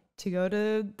invited to go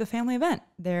to the family event.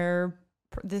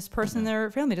 This person in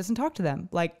their family doesn't talk to them.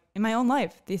 Like, in my own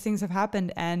life, these things have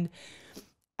happened. And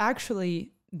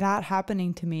actually, that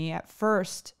happening to me at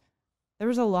first, there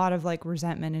was a lot of like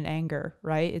resentment and anger,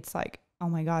 right? It's like, oh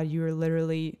my God, you were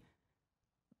literally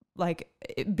like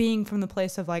being from the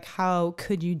place of like, how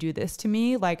could you do this to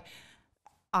me? Like,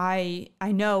 I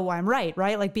know I'm right?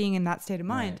 Like being in that state of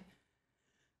mind. Right.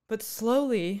 But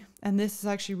slowly, and this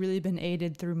has actually really been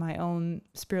aided through my own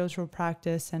spiritual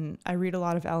practice, and I read a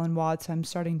lot of Ellen Watts. I'm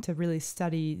starting to really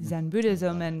study Zen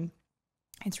Buddhism, and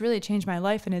it's really changed my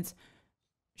life. And it's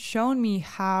shown me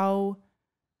how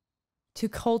to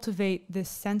cultivate this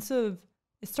sense of,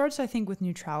 it starts, I think, with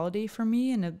neutrality for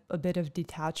me, and a bit of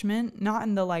detachment, not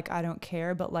in the like, I don't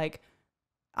care, but like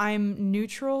I'm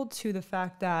neutral to the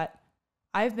fact that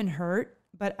I've been hurt,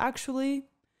 but actually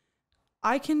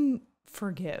I can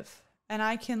forgive, and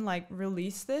I can like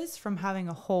release this from having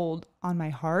a hold on my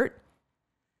heart.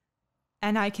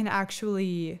 And I can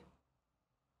actually,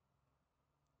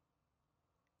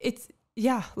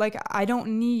 like I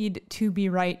don't need to be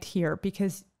right here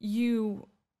because you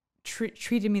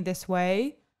treated me this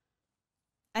way.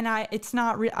 And it's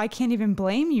not I can't even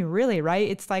blame you, really, right?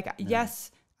 It's like, no.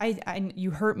 Yes, I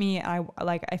you hurt me. And I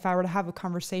like, if I were to have a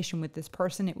conversation with this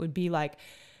person, it would be like,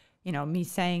 me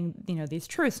saying, these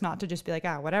truths, not to just be like,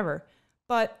 whatever.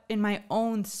 But in my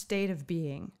own state of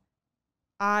being,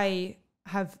 I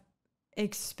have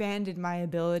expanded my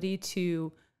ability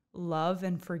to love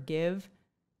and forgive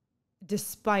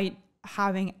despite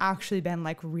having actually been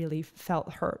like really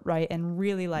felt hurt, right? And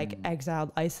really like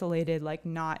exiled, isolated, like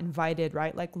not invited,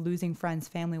 right? Like losing friends,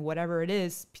 family, whatever it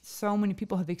is. So many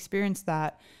people have experienced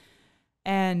that.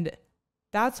 And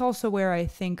that's also where I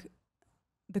think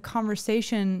the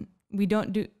conversation when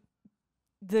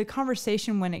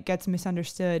it gets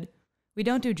misunderstood, we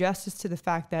don't do justice to the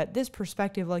fact that this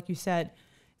perspective, like you said,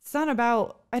 it's not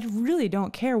about, I really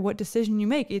don't care what decision you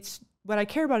make. It's what I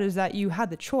care about is that you had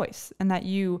the choice and that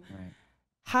you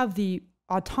have the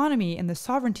autonomy and the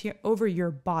sovereignty over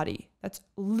your body. That's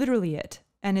literally it.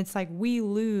 And it's like, we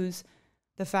lose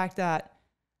the fact that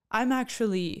I'm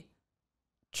actually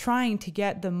trying to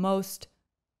get the most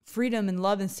freedom and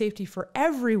love and safety for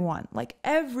everyone, like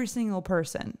every single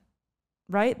person,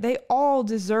 right? They all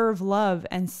deserve love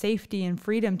and safety and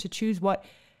freedom to choose what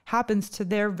happens to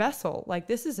their vessel. Like,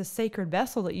 this is a sacred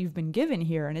vessel that you've been given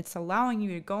here, and it's allowing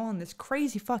you to go on this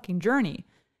crazy fucking journey.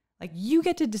 Like, you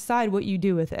get to decide what you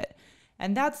do with it.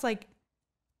 And that's like,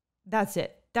 that's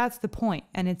it. That's the point.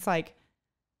 And it's like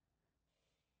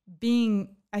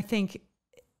I think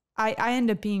I end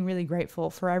up being really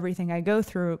grateful for everything I go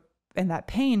through and that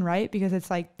pain, right? Because it's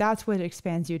like, that's what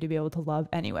expands you to be able to love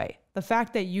anyway. The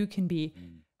fact that you can be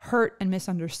hurt and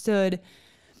misunderstood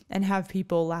and have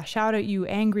people lash out at you,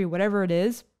 angry, whatever it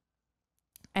is,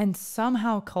 and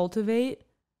somehow cultivate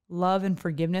love and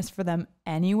forgiveness for them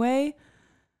anyway,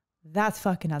 that's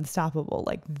fucking unstoppable.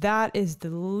 Like, that is the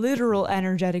literal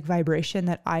energetic vibration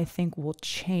that I think will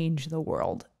change the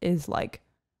world, is like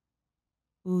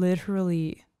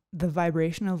literally the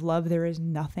vibration of love. There is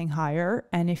nothing higher.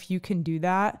 And if you can do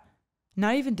that,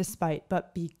 not even despite,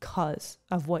 but because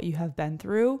of what you have been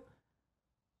through,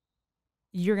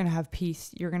 you're going to have peace.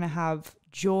 You're going to have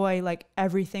joy. Like,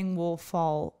 everything will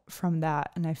fall from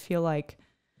that. And I feel like,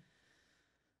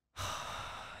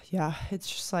 it's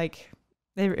just like,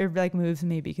 it like moves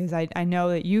me because I know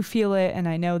that you feel it. And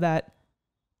I know that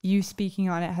you speaking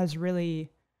on it has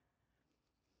really,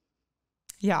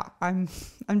 I'm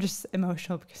just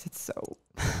emotional because it's so.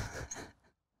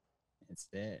 It's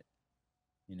it.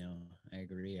 I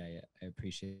agree. I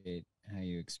appreciate how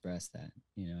you express that.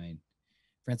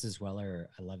 Francis Weller,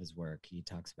 I love his work. He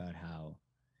talks about how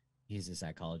he's a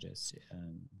psychologist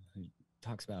who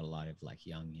talks about a lot of like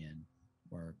Jungian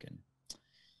work. And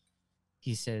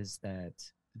he says that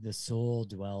the soul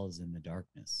dwells in the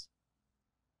darkness,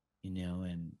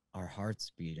 and our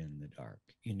hearts beat in the dark,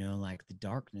 like the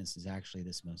darkness is actually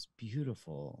this most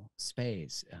beautiful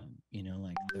space,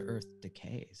 like the earth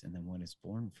decays. And then what is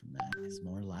born from that is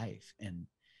more life. And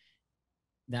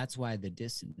that's why the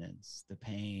dissonance, the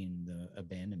pain, the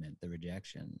abandonment, the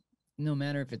rejection, no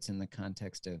matter if it's in the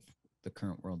context of the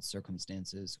current world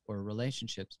circumstances or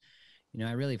relationships,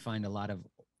 I really find a lot of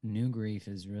new grief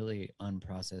is really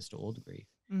unprocessed old grief.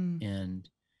 And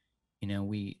you know,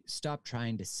 we stop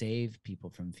trying to save people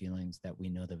from feelings that we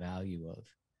know the value of.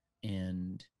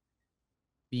 And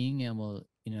being able,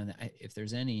 you know, if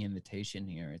there's any invitation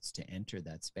here, it's to enter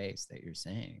that space that you're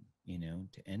saying, you know,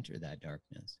 to enter that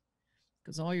darkness.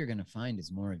 Because all you're going to find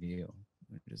is more of you,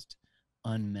 just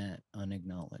unmet,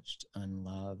 unacknowledged,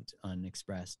 unloved,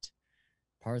 unexpressed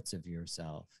parts of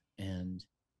yourself. And,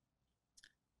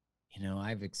 you know,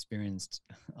 I've experienced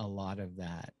a lot of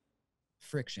that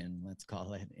friction, let's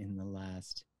call it, in the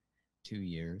last 2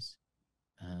 years.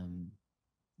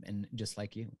 And just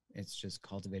like you, it's just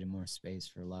cultivated more space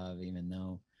for love, even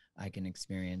though I can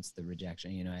experience the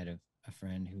rejection. You know, I had a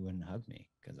friend who wouldn't hug me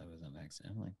because I was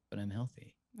unvaccinated. I'm like, but I'm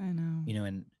healthy. I know. You know,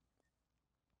 and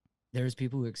there's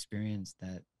people who experience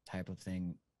that type of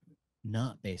thing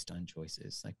not based on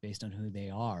choices, like based on who they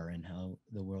are and how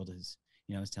the world is.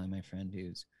 You know, I was telling my friend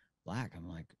who's Black, I'm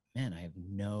like, man, I had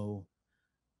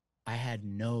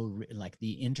no, like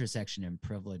the intersection and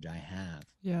privilege I have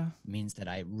means that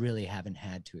I really haven't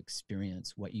had to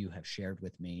experience what you have shared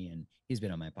with me. And he's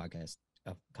been on my podcast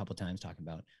a couple times talking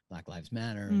about Black Lives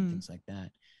Matter and things like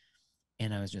that.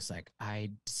 And I was just like,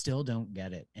 I still don't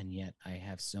get it. And yet I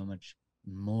have so much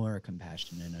more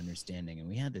compassion and understanding. And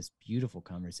we had this beautiful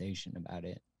conversation about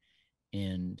it.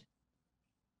 And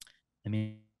I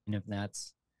mean, if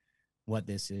that's what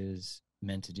this is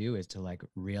meant to do, is to like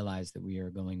realize that we are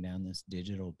going down this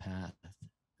digital path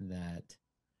that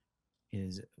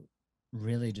is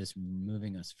really just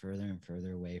moving us further and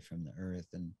further away from the earth.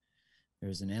 And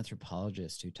there's an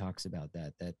anthropologist who talks about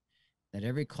that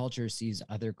every culture sees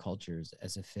other cultures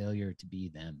as a failure to be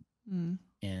them.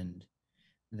 And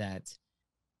that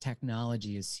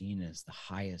technology is seen as the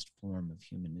highest form of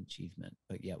human achievement,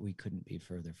 but yet we couldn't be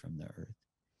further from the earth.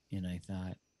 And I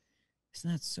thought, isn't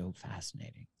that so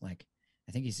fascinating? Like,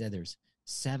 I think he said there's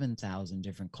 7,000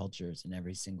 different cultures, and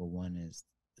every single one is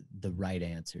the right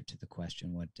answer to the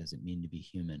question, what does it mean to be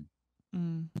human?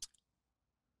 And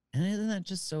isn't that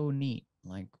just so neat?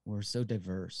 Like, we're so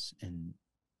diverse, and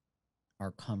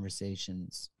our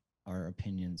conversations, our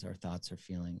opinions, our thoughts, our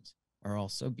feelings are all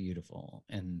so beautiful.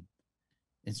 And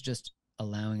it's just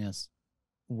allowing us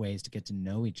ways to get to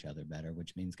know each other better,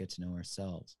 which means get to know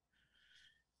ourselves.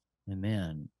 And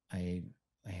man, you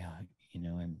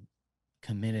know, I'm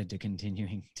committed to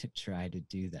continuing to try to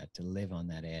do that, to live on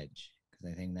that edge,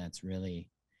 because I think that's really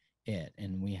it.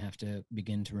 And we have to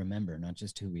begin to remember not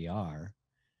just who we are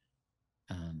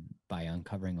by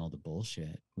uncovering all the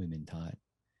bullshit we've been taught,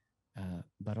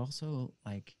 but also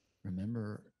like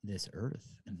remember this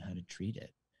earth and how to treat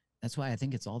it. That's why I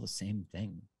think it's all the same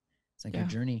thing. It's like our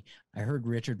journey. I heard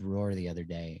Richard Rohr the other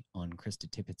day on Krista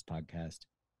Tippett's podcast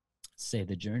say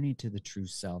the journey to the true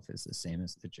self is the same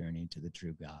as the journey to the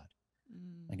true God.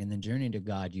 Like in the journey to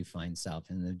God, you find self.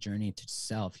 In the journey to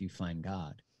self, you find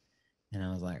God. And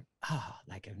I was like,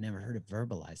 like I've never heard it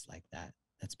verbalized like that.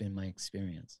 That's been my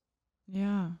experience.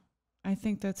 Yeah. I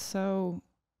think that's so,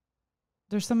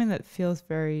 there's something that feels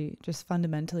very just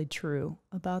fundamentally true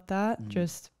about that.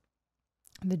 Just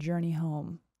the journey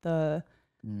home, the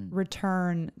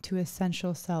return to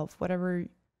essential self, whatever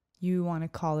you want to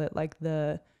call it, like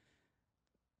the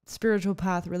spiritual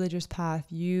path, religious path,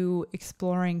 you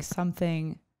exploring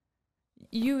something,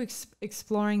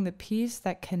 exploring the piece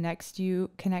that connects you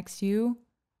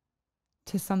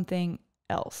to something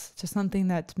else, to something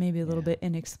that's maybe a little bit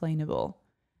inexplainable.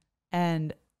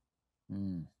 And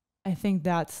I think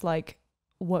that's like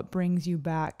what brings you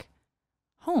back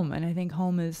home. And I think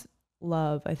home is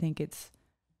love. I think it's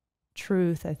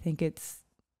truth. I think it's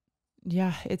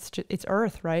it's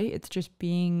earth, right? It's just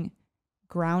being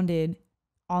grounded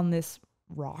on this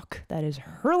rock that is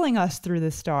hurling us through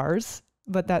the stars,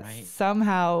 but that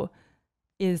somehow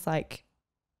is like,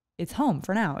 it's home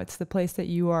for now. It's the place that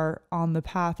you are on the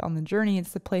path, on the journey.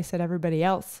 It's the place that everybody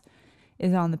else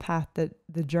is on the path, that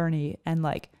the journey, and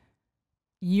like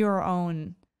your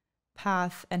own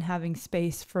path and having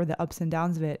space for the ups and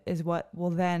downs of it is what will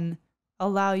then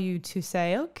allow you to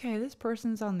say, okay, this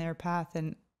person's on their path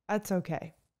and that's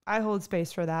okay. I hold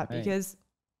space for that because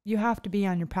you have to be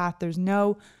on your path. There's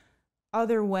no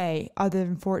other way other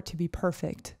than for it to be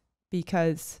perfect,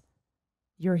 because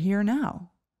you're here now.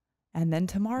 And then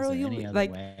tomorrow you'll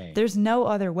like, there's no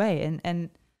other way. And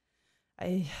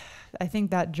I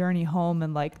think that journey home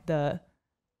and like the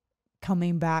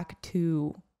coming back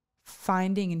to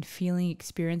finding and feeling,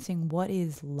 experiencing what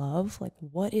is love, like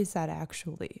what is that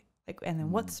actually like, and then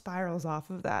what spirals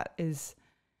off of that is,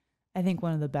 I think,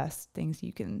 one of the best things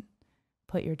you can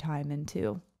put your time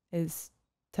into, is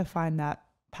to find that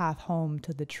path home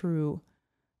to the true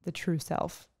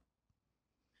self.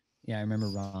 Yeah, I remember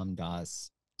Ram Dass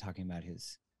talking about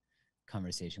his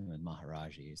conversation with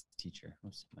Maharaji, his teacher.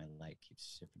 Oops, my light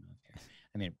keeps shifting off here.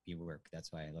 I mean, you work.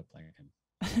 That's why I look like I'm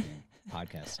doing a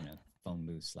podcast in a phone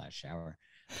booth / shower.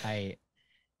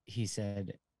 He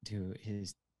said to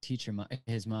his teacher,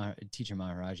 teacher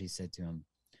Maharaji said to him,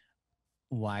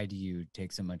 "Why do you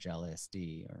take so much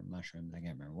LSD or mushrooms?" I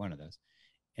can't remember, one of those.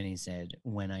 And he said,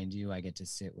 "When I do, I get to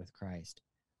sit with Christ."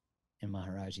 And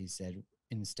Maharaji said,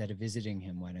 "Instead of visiting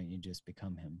him, why don't you just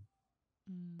become him?"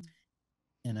 Mm.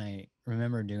 And I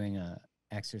remember doing a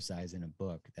exercise in a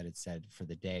book that it said, for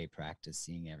the day, practice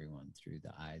seeing everyone through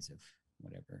the eyes of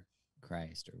whatever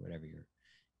Christ or whatever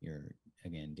your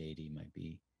again deity might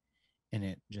be. And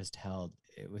it just held,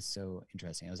 it was so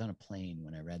interesting. I was on a plane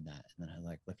when I read that, and then I was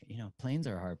like, look, planes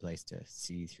are a hard place to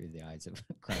see through the eyes of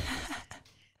Christ.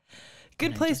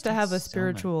 Good place to have a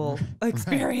spiritual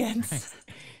experience.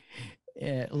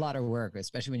 Right. A lot of work,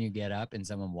 especially when you get up and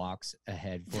someone walks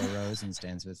ahead 4 rows and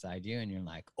stands beside you, and you're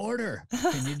like, order,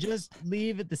 can you just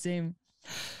leave at the same?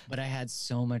 But I had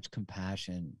so much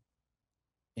compassion,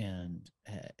 and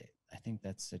I think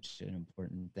that's such an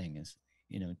important thing, is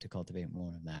to cultivate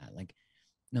more of that. Like,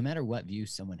 no matter what view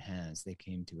someone has, they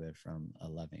came to it from a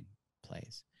loving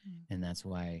place. And that's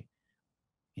why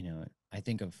I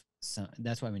think of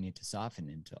that's why we need to soften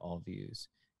into all views,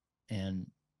 and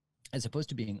as opposed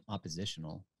to being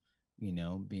oppositional,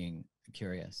 being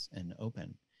curious and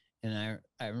open. And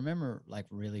I remember like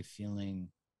really feeling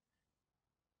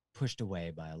pushed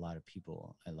away by a lot of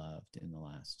people I loved in the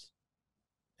last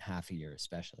half a year,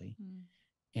 especially.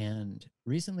 And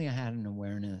recently I had an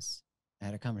awareness. I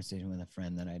had a conversation with a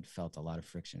friend that I'd felt a lot of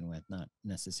friction with, not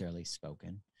necessarily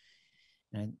spoken.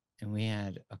 And we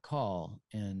had a call,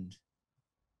 and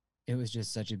it was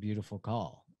just such a beautiful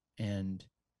call. And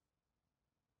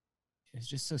it was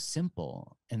just so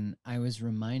simple. And I was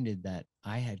reminded that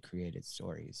I had created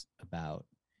stories about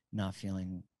not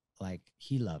feeling like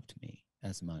he loved me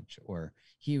as much, or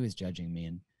he was judging me.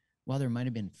 And while there might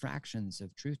have been fractions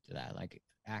of truth to that, like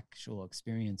actual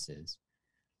experiences,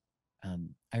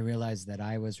 I realized that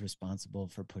I was responsible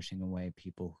for pushing away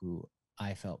people who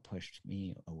I felt pushed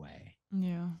me away.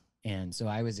 Yeah. And so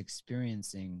I was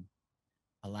experiencing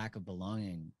a lack of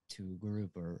belonging to a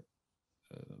group or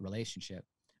a relationship,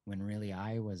 when really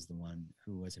I was the one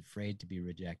who was afraid to be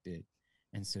rejected,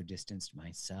 and so distanced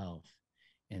myself.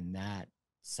 And that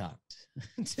sucked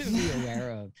to be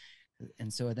aware of.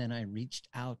 And so then I reached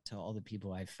out to all the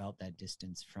people I felt that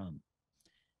distance from,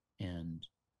 and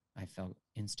I felt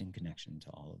instant connection to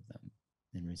all of them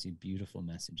and received beautiful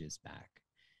messages back.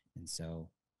 And so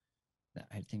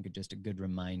I think just a good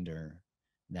reminder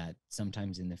that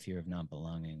sometimes in the fear of not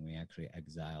belonging, we actually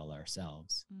exile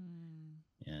ourselves,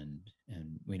 and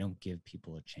we don't give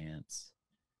people a chance.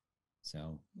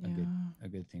 So a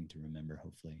good thing to remember,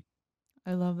 hopefully.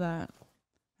 I love that.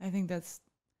 I think that's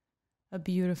a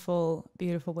beautiful,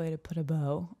 beautiful way to put a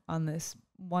bow on this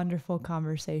wonderful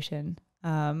conversation.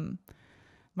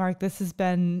 Mark, this has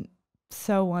been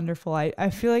so wonderful. I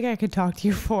feel like I could talk to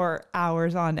you for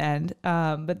hours on end.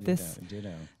 But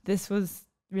Ditto. This was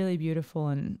really beautiful,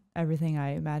 and everything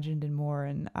I imagined and more.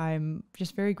 And I'm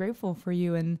just very grateful for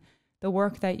you and the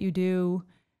work that you do.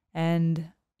 And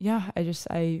yeah,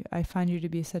 I find you to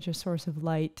be such a source of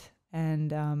light.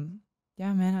 And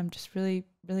yeah, man, I'm just really,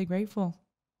 really grateful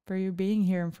for you being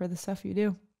here and for the stuff you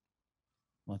do.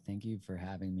 Well, thank you for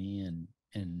having me.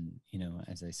 And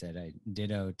as I said, I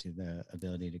ditto to the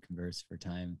ability to converse for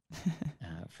time,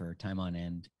 for time on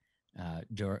end,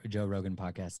 Joe Rogan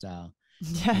podcast style.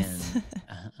 Yes.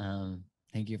 And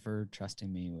thank you for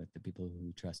trusting me with the people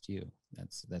who trust you.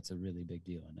 That's a really big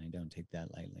deal, and I don't take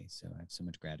that lightly. So I have so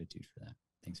much gratitude for that.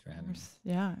 Thanks for having me.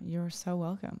 Yeah, you're so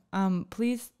welcome.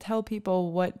 Please tell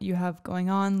people what you have going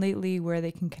on lately, where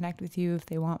they can connect with you if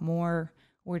they want more,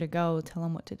 where to go. Tell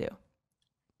them what to do.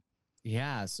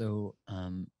 Yeah. So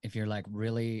if you're like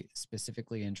really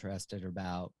specifically interested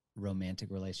about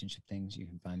romantic relationship things, you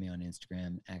can find me on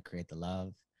Instagram at Create the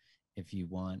Love. If you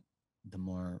want the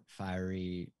more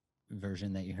fiery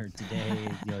version that you heard today,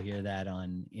 you'll hear that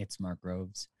on It's Mark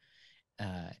Groves.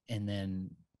 And then,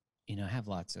 I have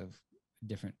lots of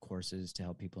different courses to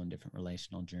help people in different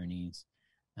relational journeys.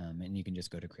 And you can just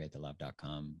go to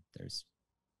createthelove.com. There's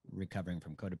recovering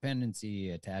from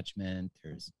codependency, attachment,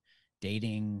 there's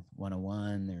dating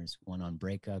 101, there's one on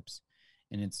breakups.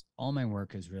 And it's all my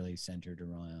work is really centered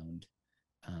around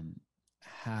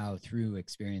how, through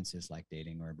experiences like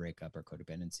dating or a breakup or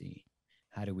codependency,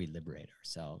 how do we liberate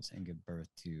ourselves and give birth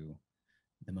to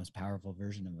the most powerful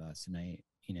version of us? And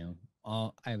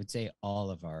I would say all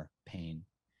of our pain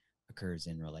occurs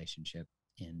in relationship,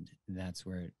 and that's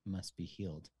where it must be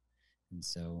healed. And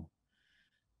so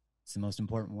it's the most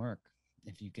important work.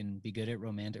 if you can be good at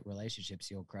romantic relationships,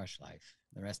 you'll crush life.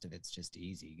 The rest of it's just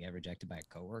easy. You get rejected by a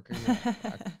coworker. You're like,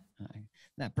 fuck,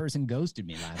 that person ghosted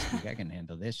me last week. I can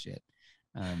handle this shit.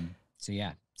 So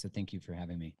yeah. So thank you for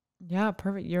having me. Yeah,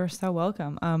 perfect. You're so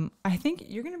welcome. I think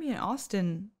you're going to be in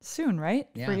Austin soon, right?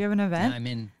 Yeah. For you have an event? Yeah, I'm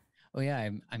in. Oh yeah,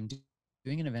 I'm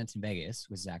doing an event in Vegas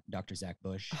with Dr. Zach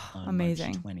Bush on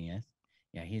Amazing. March 20th.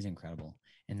 Yeah, he's incredible.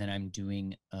 And then I'm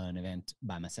doing an event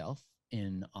by myself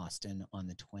in Austin on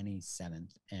the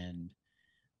 27th. And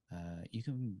you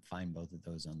can find both of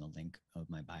those on the link of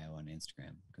my bio on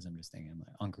Instagram, because I'm just thinking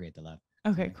on Create the Love.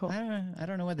 Okay, like, cool. I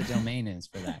don't know what the domain is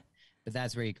for that, but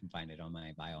that's where you can find it, on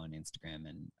my bio on Instagram.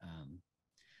 And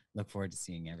look forward to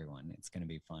seeing everyone. It's going to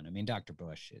be fun. I mean, Dr.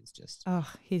 Bush is just... Oh,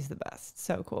 he's the best.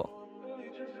 So cool.